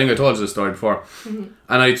 I think I told you this story before. Mm-hmm.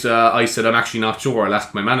 And I said, I'm actually not sure, I'll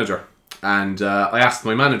ask my manager. And I asked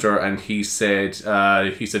my manager, and he said,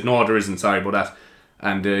 no, there isn't, sorry about that.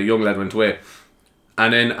 And the young lad went away.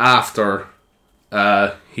 And then after,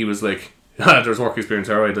 he was like, there's work experience,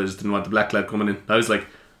 alright, I just didn't want the black lad coming in. I was like,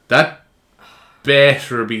 that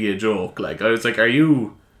better be a joke. Like, I was like, are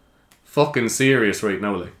you fucking serious right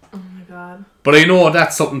now? Like, oh my god. But I know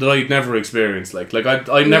that's something that I'd never experienced. Like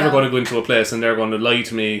I'm never going to go into a place and they're going to lie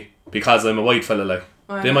to me because I'm a white fella. Like,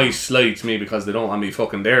 they might lie to me because they don't want me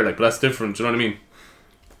fucking there. Like, but that's different. Do you know what I mean?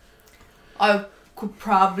 I could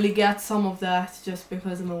probably get some of that just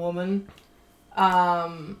because I'm a woman.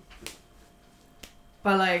 But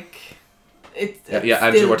like, it's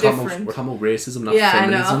Angela, we're talking different. about racism, not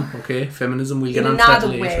feminism. I know. Okay, feminism. We'll get on to that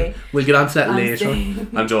later. We'll get on to that later.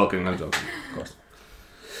 I'm joking. Of course.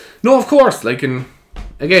 No, of course. Like,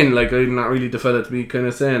 again, like, I'm not really the fella to be kind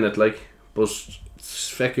of saying it. Like, but it's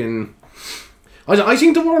fucking. I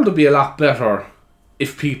think the world would be a lot better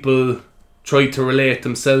if people tried to relate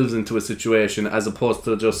themselves into a situation as opposed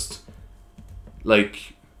to just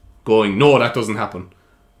like going, no, that doesn't happen.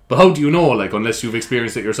 But how do you know, like, unless you've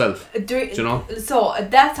experienced it yourself? Do you know? So,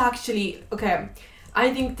 that's actually... Okay,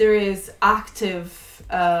 I think there is active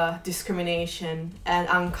discrimination and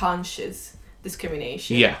unconscious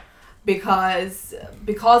discrimination. Yeah. Because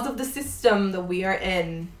of the system that we are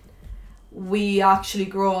in, we actually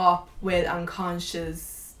grow up with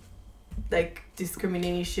unconscious, like,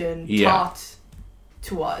 discrimination taught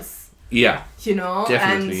to us. Yeah. You know?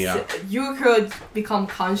 Definitely, and you could become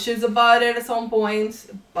conscious about it at some point,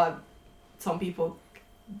 but some people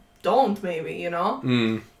don't, maybe, you know?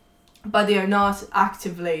 Mm. But they are not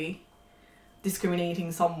actively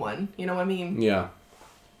discriminating someone, you know what I mean? Yeah.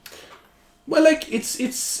 Well, like,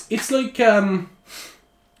 it's like, I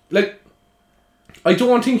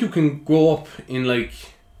don't think you can grow up in, like,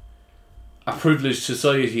 a privileged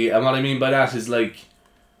society, and what I mean by that is, like,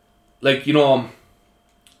 you know,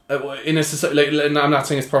 in a society, like, I'm not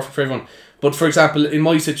saying it's perfect for everyone, but for example, in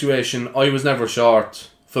my situation, I was never short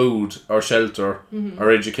food or shelter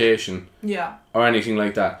or education or anything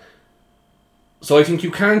like that. So I think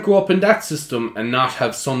you can't grow up in that system and not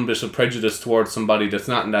have some bit of prejudice towards somebody that's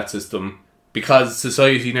not in that system, because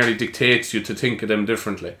society nearly dictates you to think of them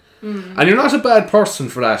differently. And you're not a bad person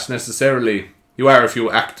for that necessarily. You are if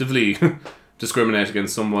you actively discriminate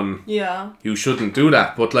against someone. Yeah. You shouldn't do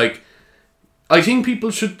that, but like, I think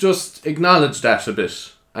people should just acknowledge that a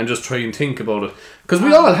bit and just try and think about it. Because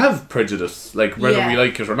we all have prejudice, like, whether we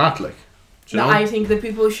like it or not, like. Do you know? I think that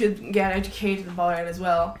people should get educated about it as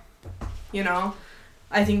well. You know?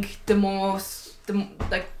 I think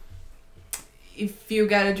like, if you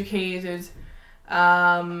get educated,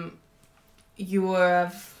 you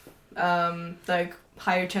have, like,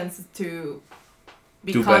 higher chances to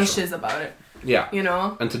be conscious about it. Yeah. You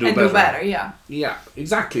know? And to do better. Yeah. Yeah,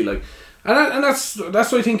 exactly, like. And that's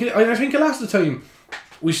what I think. I think a lot of the time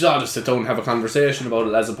we should all just sit down and have a conversation about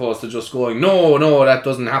it, as opposed to just going, no, that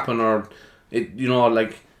doesn't happen, or it, you know,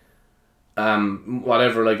 like,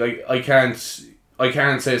 whatever. Like, I can't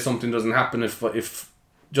say something doesn't happen if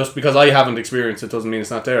just because I haven't experienced it doesn't mean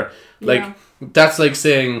it's not there. Like, that's like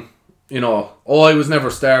saying, you know, oh, I was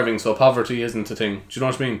never starving, so poverty isn't a thing. Do you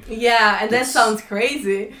know what I mean? Yeah, and that sounds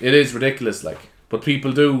crazy. It is ridiculous, like, but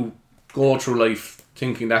people do go through life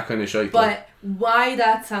thinking that kind of shit. But why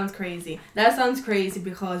that sounds crazy? That sounds crazy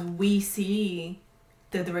because we see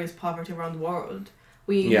that there is poverty around the world.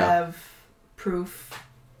 We have proof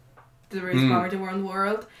that there is poverty around the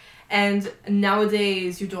world. And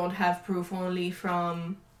nowadays you don't have proof only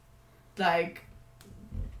from like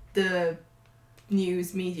the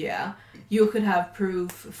news media, you could have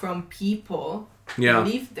proof from people who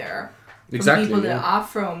live there, from people that are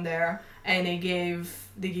from there, and they give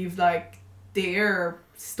like their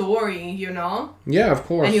story, you know. Yeah, of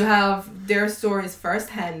course. And you have their stories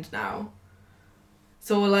firsthand now.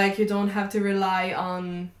 So like you don't have to rely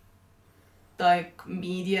on like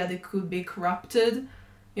media that could be corrupted,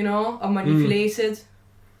 you know, or manipulated.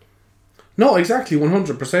 No, exactly,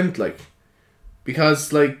 100%, like,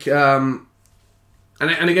 because like and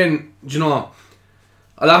again, you know,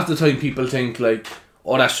 a lot of the time people think like,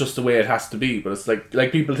 oh, that's just the way it has to be, but it's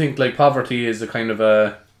like people think like poverty is a kind of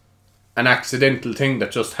an accidental thing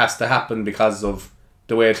that just has to happen because of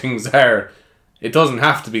the way things are. It doesn't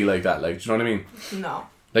have to be like that, like, do you know what I mean? No.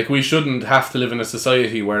 Like, we shouldn't have to live in a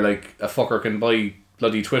society where like a fucker can buy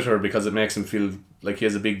bloody Twitter because it makes him feel like he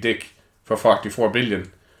has a big dick for 44 billion.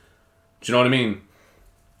 Do you know what I mean?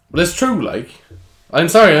 But it's true, like. I'm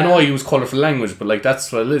sorry, I know I use colourful language, but like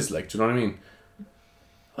that's what it is, like, do you know what I mean?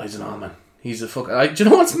 I don't know, man. He's a fucker. Do you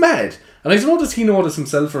know what's mad? And I don't know, does he notice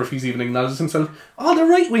himself or if he's even acknowledged himself? All the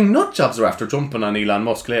right-wing nut jobs are after jumping on Elon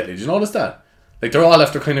Musk lately. Do you notice that? Like, they're all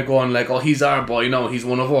after kind of going like, oh, he's our boy, no, he's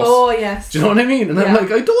one of us. Oh, yes. Do you know what I mean? And I'm like,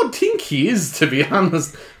 I don't think he is, to be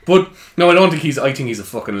honest. But, no, I think he's a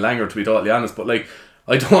fucking langer, to be totally honest. But, like,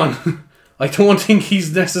 I don't think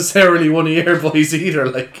he's necessarily one of your boys either,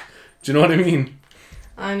 like, do you know what I mean?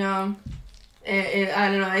 I know. I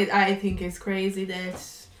don't know, I think it's crazy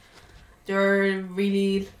that there are a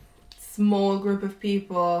really small group of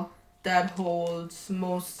people that hold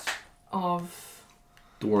most of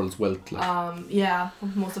the world's wealth, like.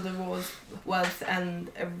 Most of the world's wealth,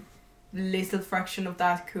 and a little fraction of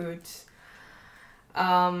that could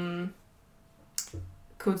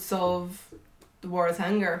solve the world's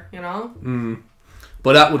hunger, you know.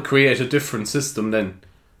 But that would create a different system then,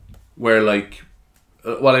 where like,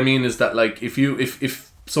 what I mean is that like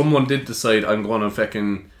if someone did decide I'm going to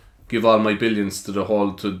fucking give all my billions to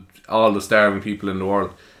all the starving people in the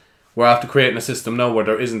world, we're after creating a system now where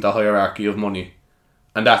there isn't a hierarchy of money.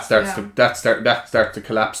 And that starts to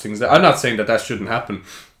collapse things. I'm not saying that shouldn't happen,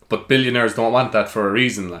 but billionaires don't want that for a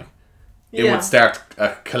reason. Like, it would start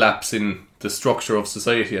collapsing the structure of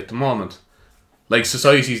society at the moment. Like,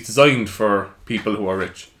 society is designed for people who are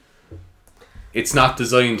rich. It's not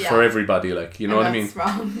designed for everybody. Like, you know what I mean? That's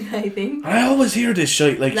wrong, I think. I always hear this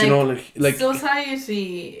shit. Like you know, like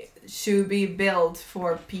society should be built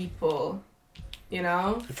for people. You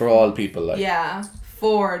know. For all people, like. Yeah,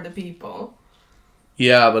 for the people.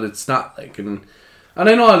 Yeah, but it's not like, and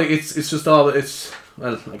I know like it's just all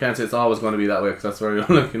well, I can't say it's always going to be that way because that's very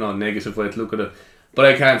like, you know, negative way to look at it. But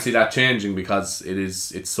I can't see that changing because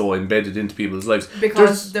it's so embedded into people's lives.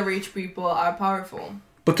 Because the rich people are powerful.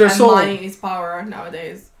 But there's money is power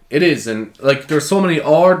nowadays. It is, and like there's so many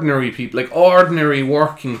ordinary people, like ordinary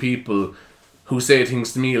working people, who say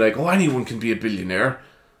things to me like, "Oh, anyone can be a billionaire.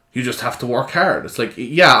 You just have to work hard." It's like,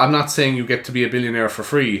 yeah, I'm not saying you get to be a billionaire for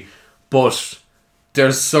free, but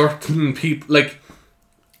there's certain people, like,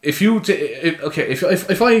 if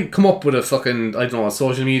I come up with a fucking, I don't know, a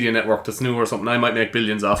social media network that's new or something, I might make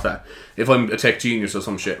billions off that, if I'm a tech genius or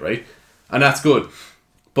some shit, right? And that's good.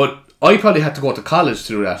 But I probably had to go to college to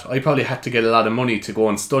do that. I probably had to get a lot of money to go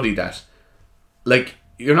and study that. Like,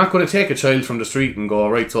 you're not going to take a child from the street and go,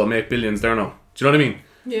 right, so I'll make billions there now. Do you know what I mean?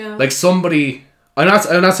 Yeah. Like, somebody, I'm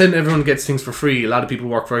not saying everyone gets things for free. A lot of people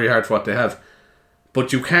work very hard for what they have.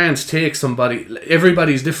 But you can't take somebody...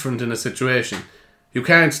 Everybody's different in a situation. You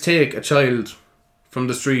can't take a child from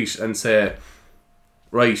the street and say,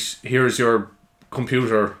 right, here's your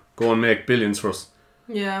computer, go and make billions for us.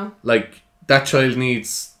 Yeah. Like, that child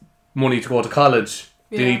needs money to go to college.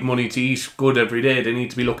 They need money to eat good every day. They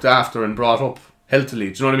need to be looked after and brought up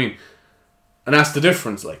healthily. Do you know what I mean? And that's the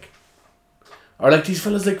difference, like. Or like these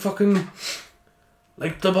fellas like fucking...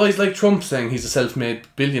 Like the boys like Trump saying he's a self-made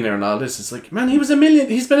billionaire and all this. It's like, man, he's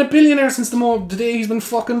been a billionaire since the day he's been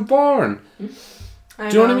fucking born. Do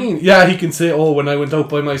you know what I mean? Yeah, he can say, oh, when I went out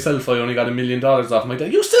by myself, I only got $1 million off my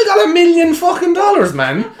dad. You still got $1 million fucking dollars,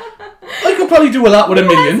 man. I could probably do a lot with $1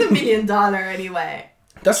 million. That's $1 million anyway.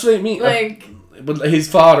 That's what I mean. Like, but his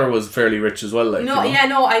father was fairly rich as well. Like, no, you know? Yeah,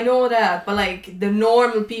 no, I know that. But like the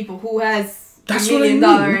normal people who has $1 million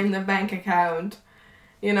in the bank account,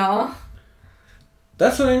 you know.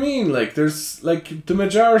 That's what I mean. Like, there's like the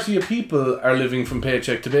majority of people are living from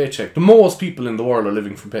paycheck to paycheck. The most people in the world are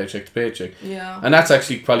living from paycheck to paycheck. Yeah. And that's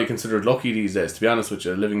actually probably considered lucky these days. To be honest with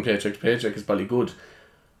you, living paycheck to paycheck is probably good.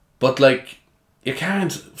 But like, you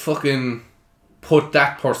can't fucking put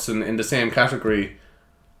that person in the same category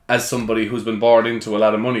as somebody who's been born into a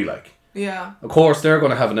lot of money. Like, Yeah. Of course, they're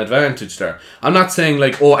going to have an advantage there. I'm not saying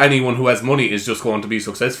like, oh, anyone who has money is just going to be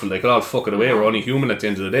successful. They could all fuck it away. We're only human at the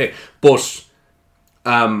end of the day. But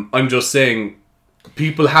I'm just saying,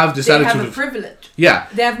 people have this attitude. They have a privilege. Yeah.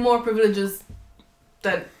 They have more privileges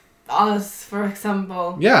than us, for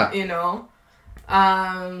example. Yeah. You know,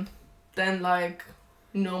 than like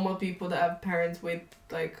normal people that have parents with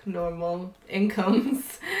like normal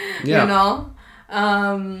incomes. Yeah. You know,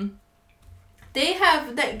 they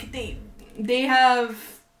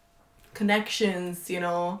have connections. You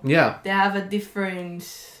know. Yeah. They have a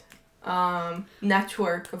different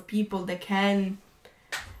network of people that can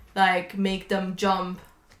like make them jump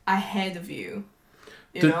ahead of you.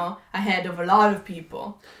 You know, ahead of a lot of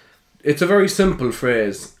people. It's a very simple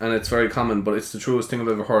phrase, and it's very common, but it's the truest thing I've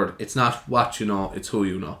ever heard. It's not what you know, it's who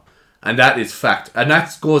you know. And that is fact. And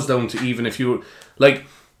that goes down to even if you're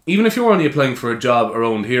only applying for a job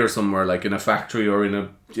around here somewhere, like in a factory or in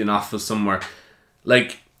an office somewhere,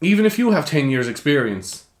 like, even if you have 10 years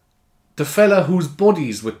experience, the fella who's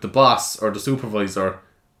buddies with the boss or the supervisor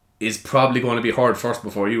is probably going to be heard first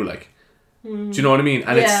before you, like. Do you know what I mean?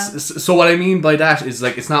 And it's so what I mean by that is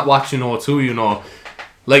like, it's not what you know, it's who you know.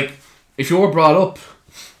 Like, if you're brought up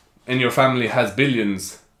and your family has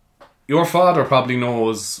billions, your father probably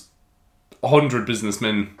knows 100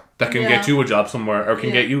 businessmen that can get you a job somewhere or can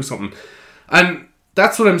get you something. And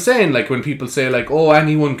that's what I'm saying, like, when people say like, oh,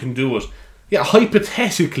 anyone can do it. Yeah,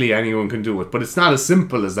 hypothetically anyone can do it, but it's not as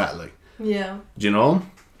simple as that, like. Yeah. Do you know?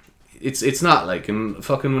 It's not, like, and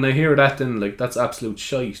fucking when I hear that, then like, that's absolute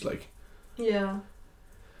shite, like. Yeah.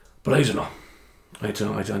 But I don't know.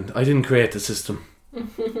 I didn't create the system.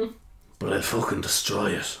 But I'll fucking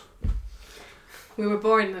destroy it. We were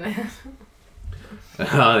born in it.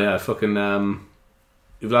 Oh yeah, fucking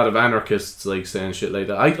you've a lot of anarchists like saying shit like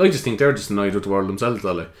that. I just think they're just annoyed with the world themselves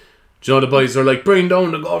though, like. Do you know the boys are like, bring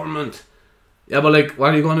down the government. Yeah, but like,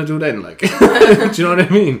 what are you gonna do then? Like, do you know what I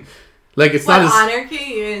mean? Like, it's not as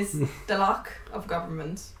anarchy is the lack of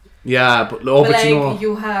government. Yeah, but like, you know,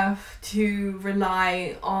 you have to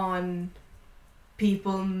rely on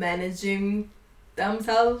people managing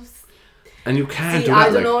themselves. And you can't See, do that.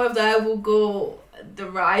 I don't know if that will go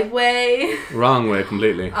the right way. Wrong way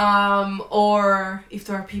completely. Or if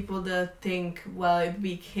there are people that think, well, it'd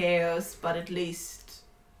be chaos, but at least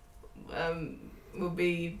will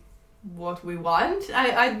be what we want.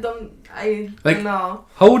 I don't know.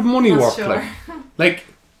 How would money work? Sure. Like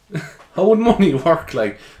how would money work?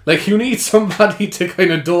 Like you need somebody to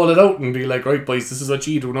kind of dole it out and be like, right, boys, this is what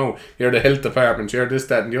you do now. You're the health department. You're this,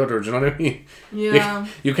 that, and the other. Do you know what I mean? Yeah.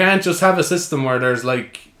 You can't just have a system where there's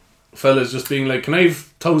like fellas just being like, can I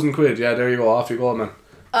have 1,000 quid? Yeah, there you go. Off you go, man.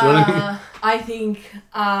 Do you know what I mean? I think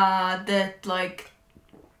that like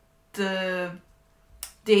the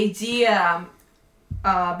idea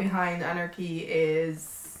behind anarchy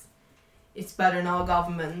is it's better no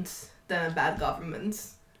government than a bad government.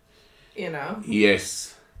 You know?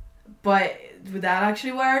 Yes. But would that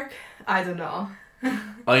actually work? I don't know.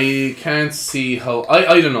 I can't see how...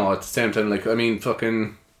 I don't know at the same time. Like, I mean,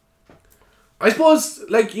 fucking... I suppose,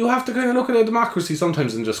 like, you have to kind of look at a democracy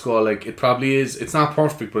sometimes and just go, like, it probably is... It's not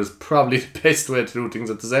perfect, but it's probably the best way to do things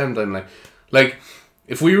at the same time. Like,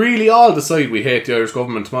 if we really all decide we hate the Irish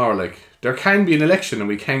government tomorrow, like, there can be an election and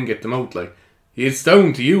we can get them out, like... It's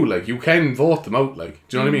down to you, like, you can vote them out, like,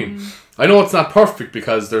 do you know what I mean? I know it's not perfect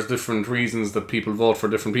because there's different reasons that people vote for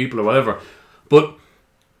different people or whatever, but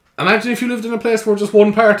imagine if you lived in a place where just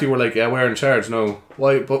one party were like, yeah, we're in charge now.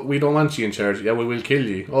 Why? But we don't want you in charge. Yeah, well, we'll kill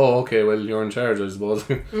you. Oh, okay, well, you're in charge, I suppose.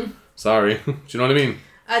 Sorry. Do you know what I mean?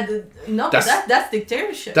 That's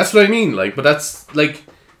dictatorship. That's what I mean, like, but that's, like,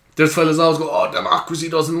 there's fellas always go, oh, democracy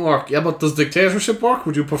doesn't work. Yeah, but does dictatorship work?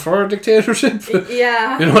 Would you prefer a dictatorship?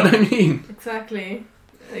 Yeah. You know what I mean? Exactly.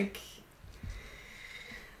 Like,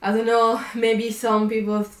 I don't know, maybe some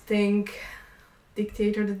people think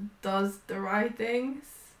dictator does the right things.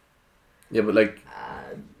 Yeah, but like...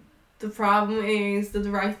 the problem is that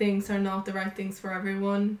the right things are not the right things for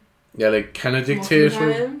everyone. Yeah, like, can a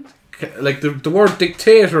dictator... Like, the word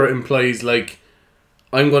dictator implies, like,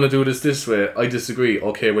 I'm going to do this way, I disagree.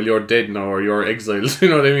 Okay, well, you're dead now or you're exiled. You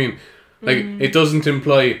know what I mean? Like, it doesn't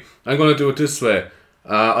imply, I'm going to do it this way.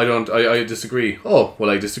 I disagree. Oh, well,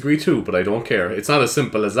 I disagree too, but I don't care. It's not as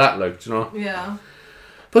simple as that, like, you know? Yeah.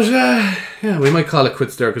 But, yeah, we might call it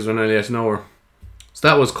quits there because we're nearly at an hour. So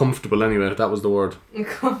that was comfortable anyway, that was the word.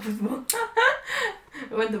 Comfortable.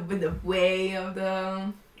 Went with the way of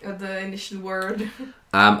the initial word.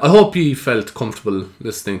 I hope you felt comfortable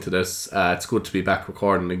listening to this. It's good to be back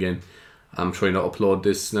recording again. I'm trying to upload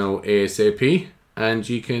this now ASAP and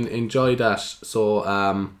you can enjoy that. So,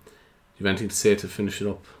 you have anything to say to finish it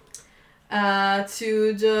up?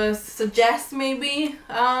 to just suggest maybe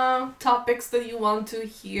topics that you want to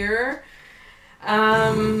hear.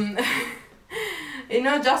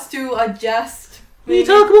 Just to adjust. We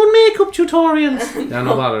talk about makeup tutorials. Yeah,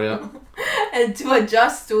 no bother, yeah. And to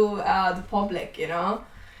adjust to the public, and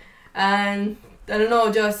I don't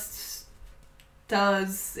know, just tell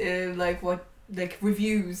us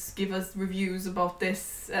reviews. Give us reviews about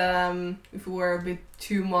this. If we were a bit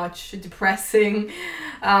too much depressing.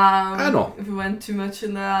 I know. If we went too much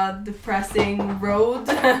in the depressing road.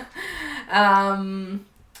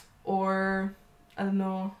 Or I don't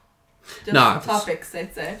know. Just topics,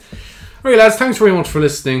 I'd say. Alright, lads, thanks very much for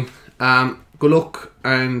listening. Good luck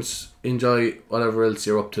and enjoy whatever else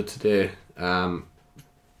you're up to today. Rub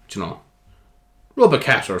a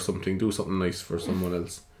cat or something. Do something nice for someone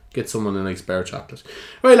else. Get someone a nice bear chocolate.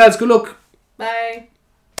 Alright, lads, good luck. Bye.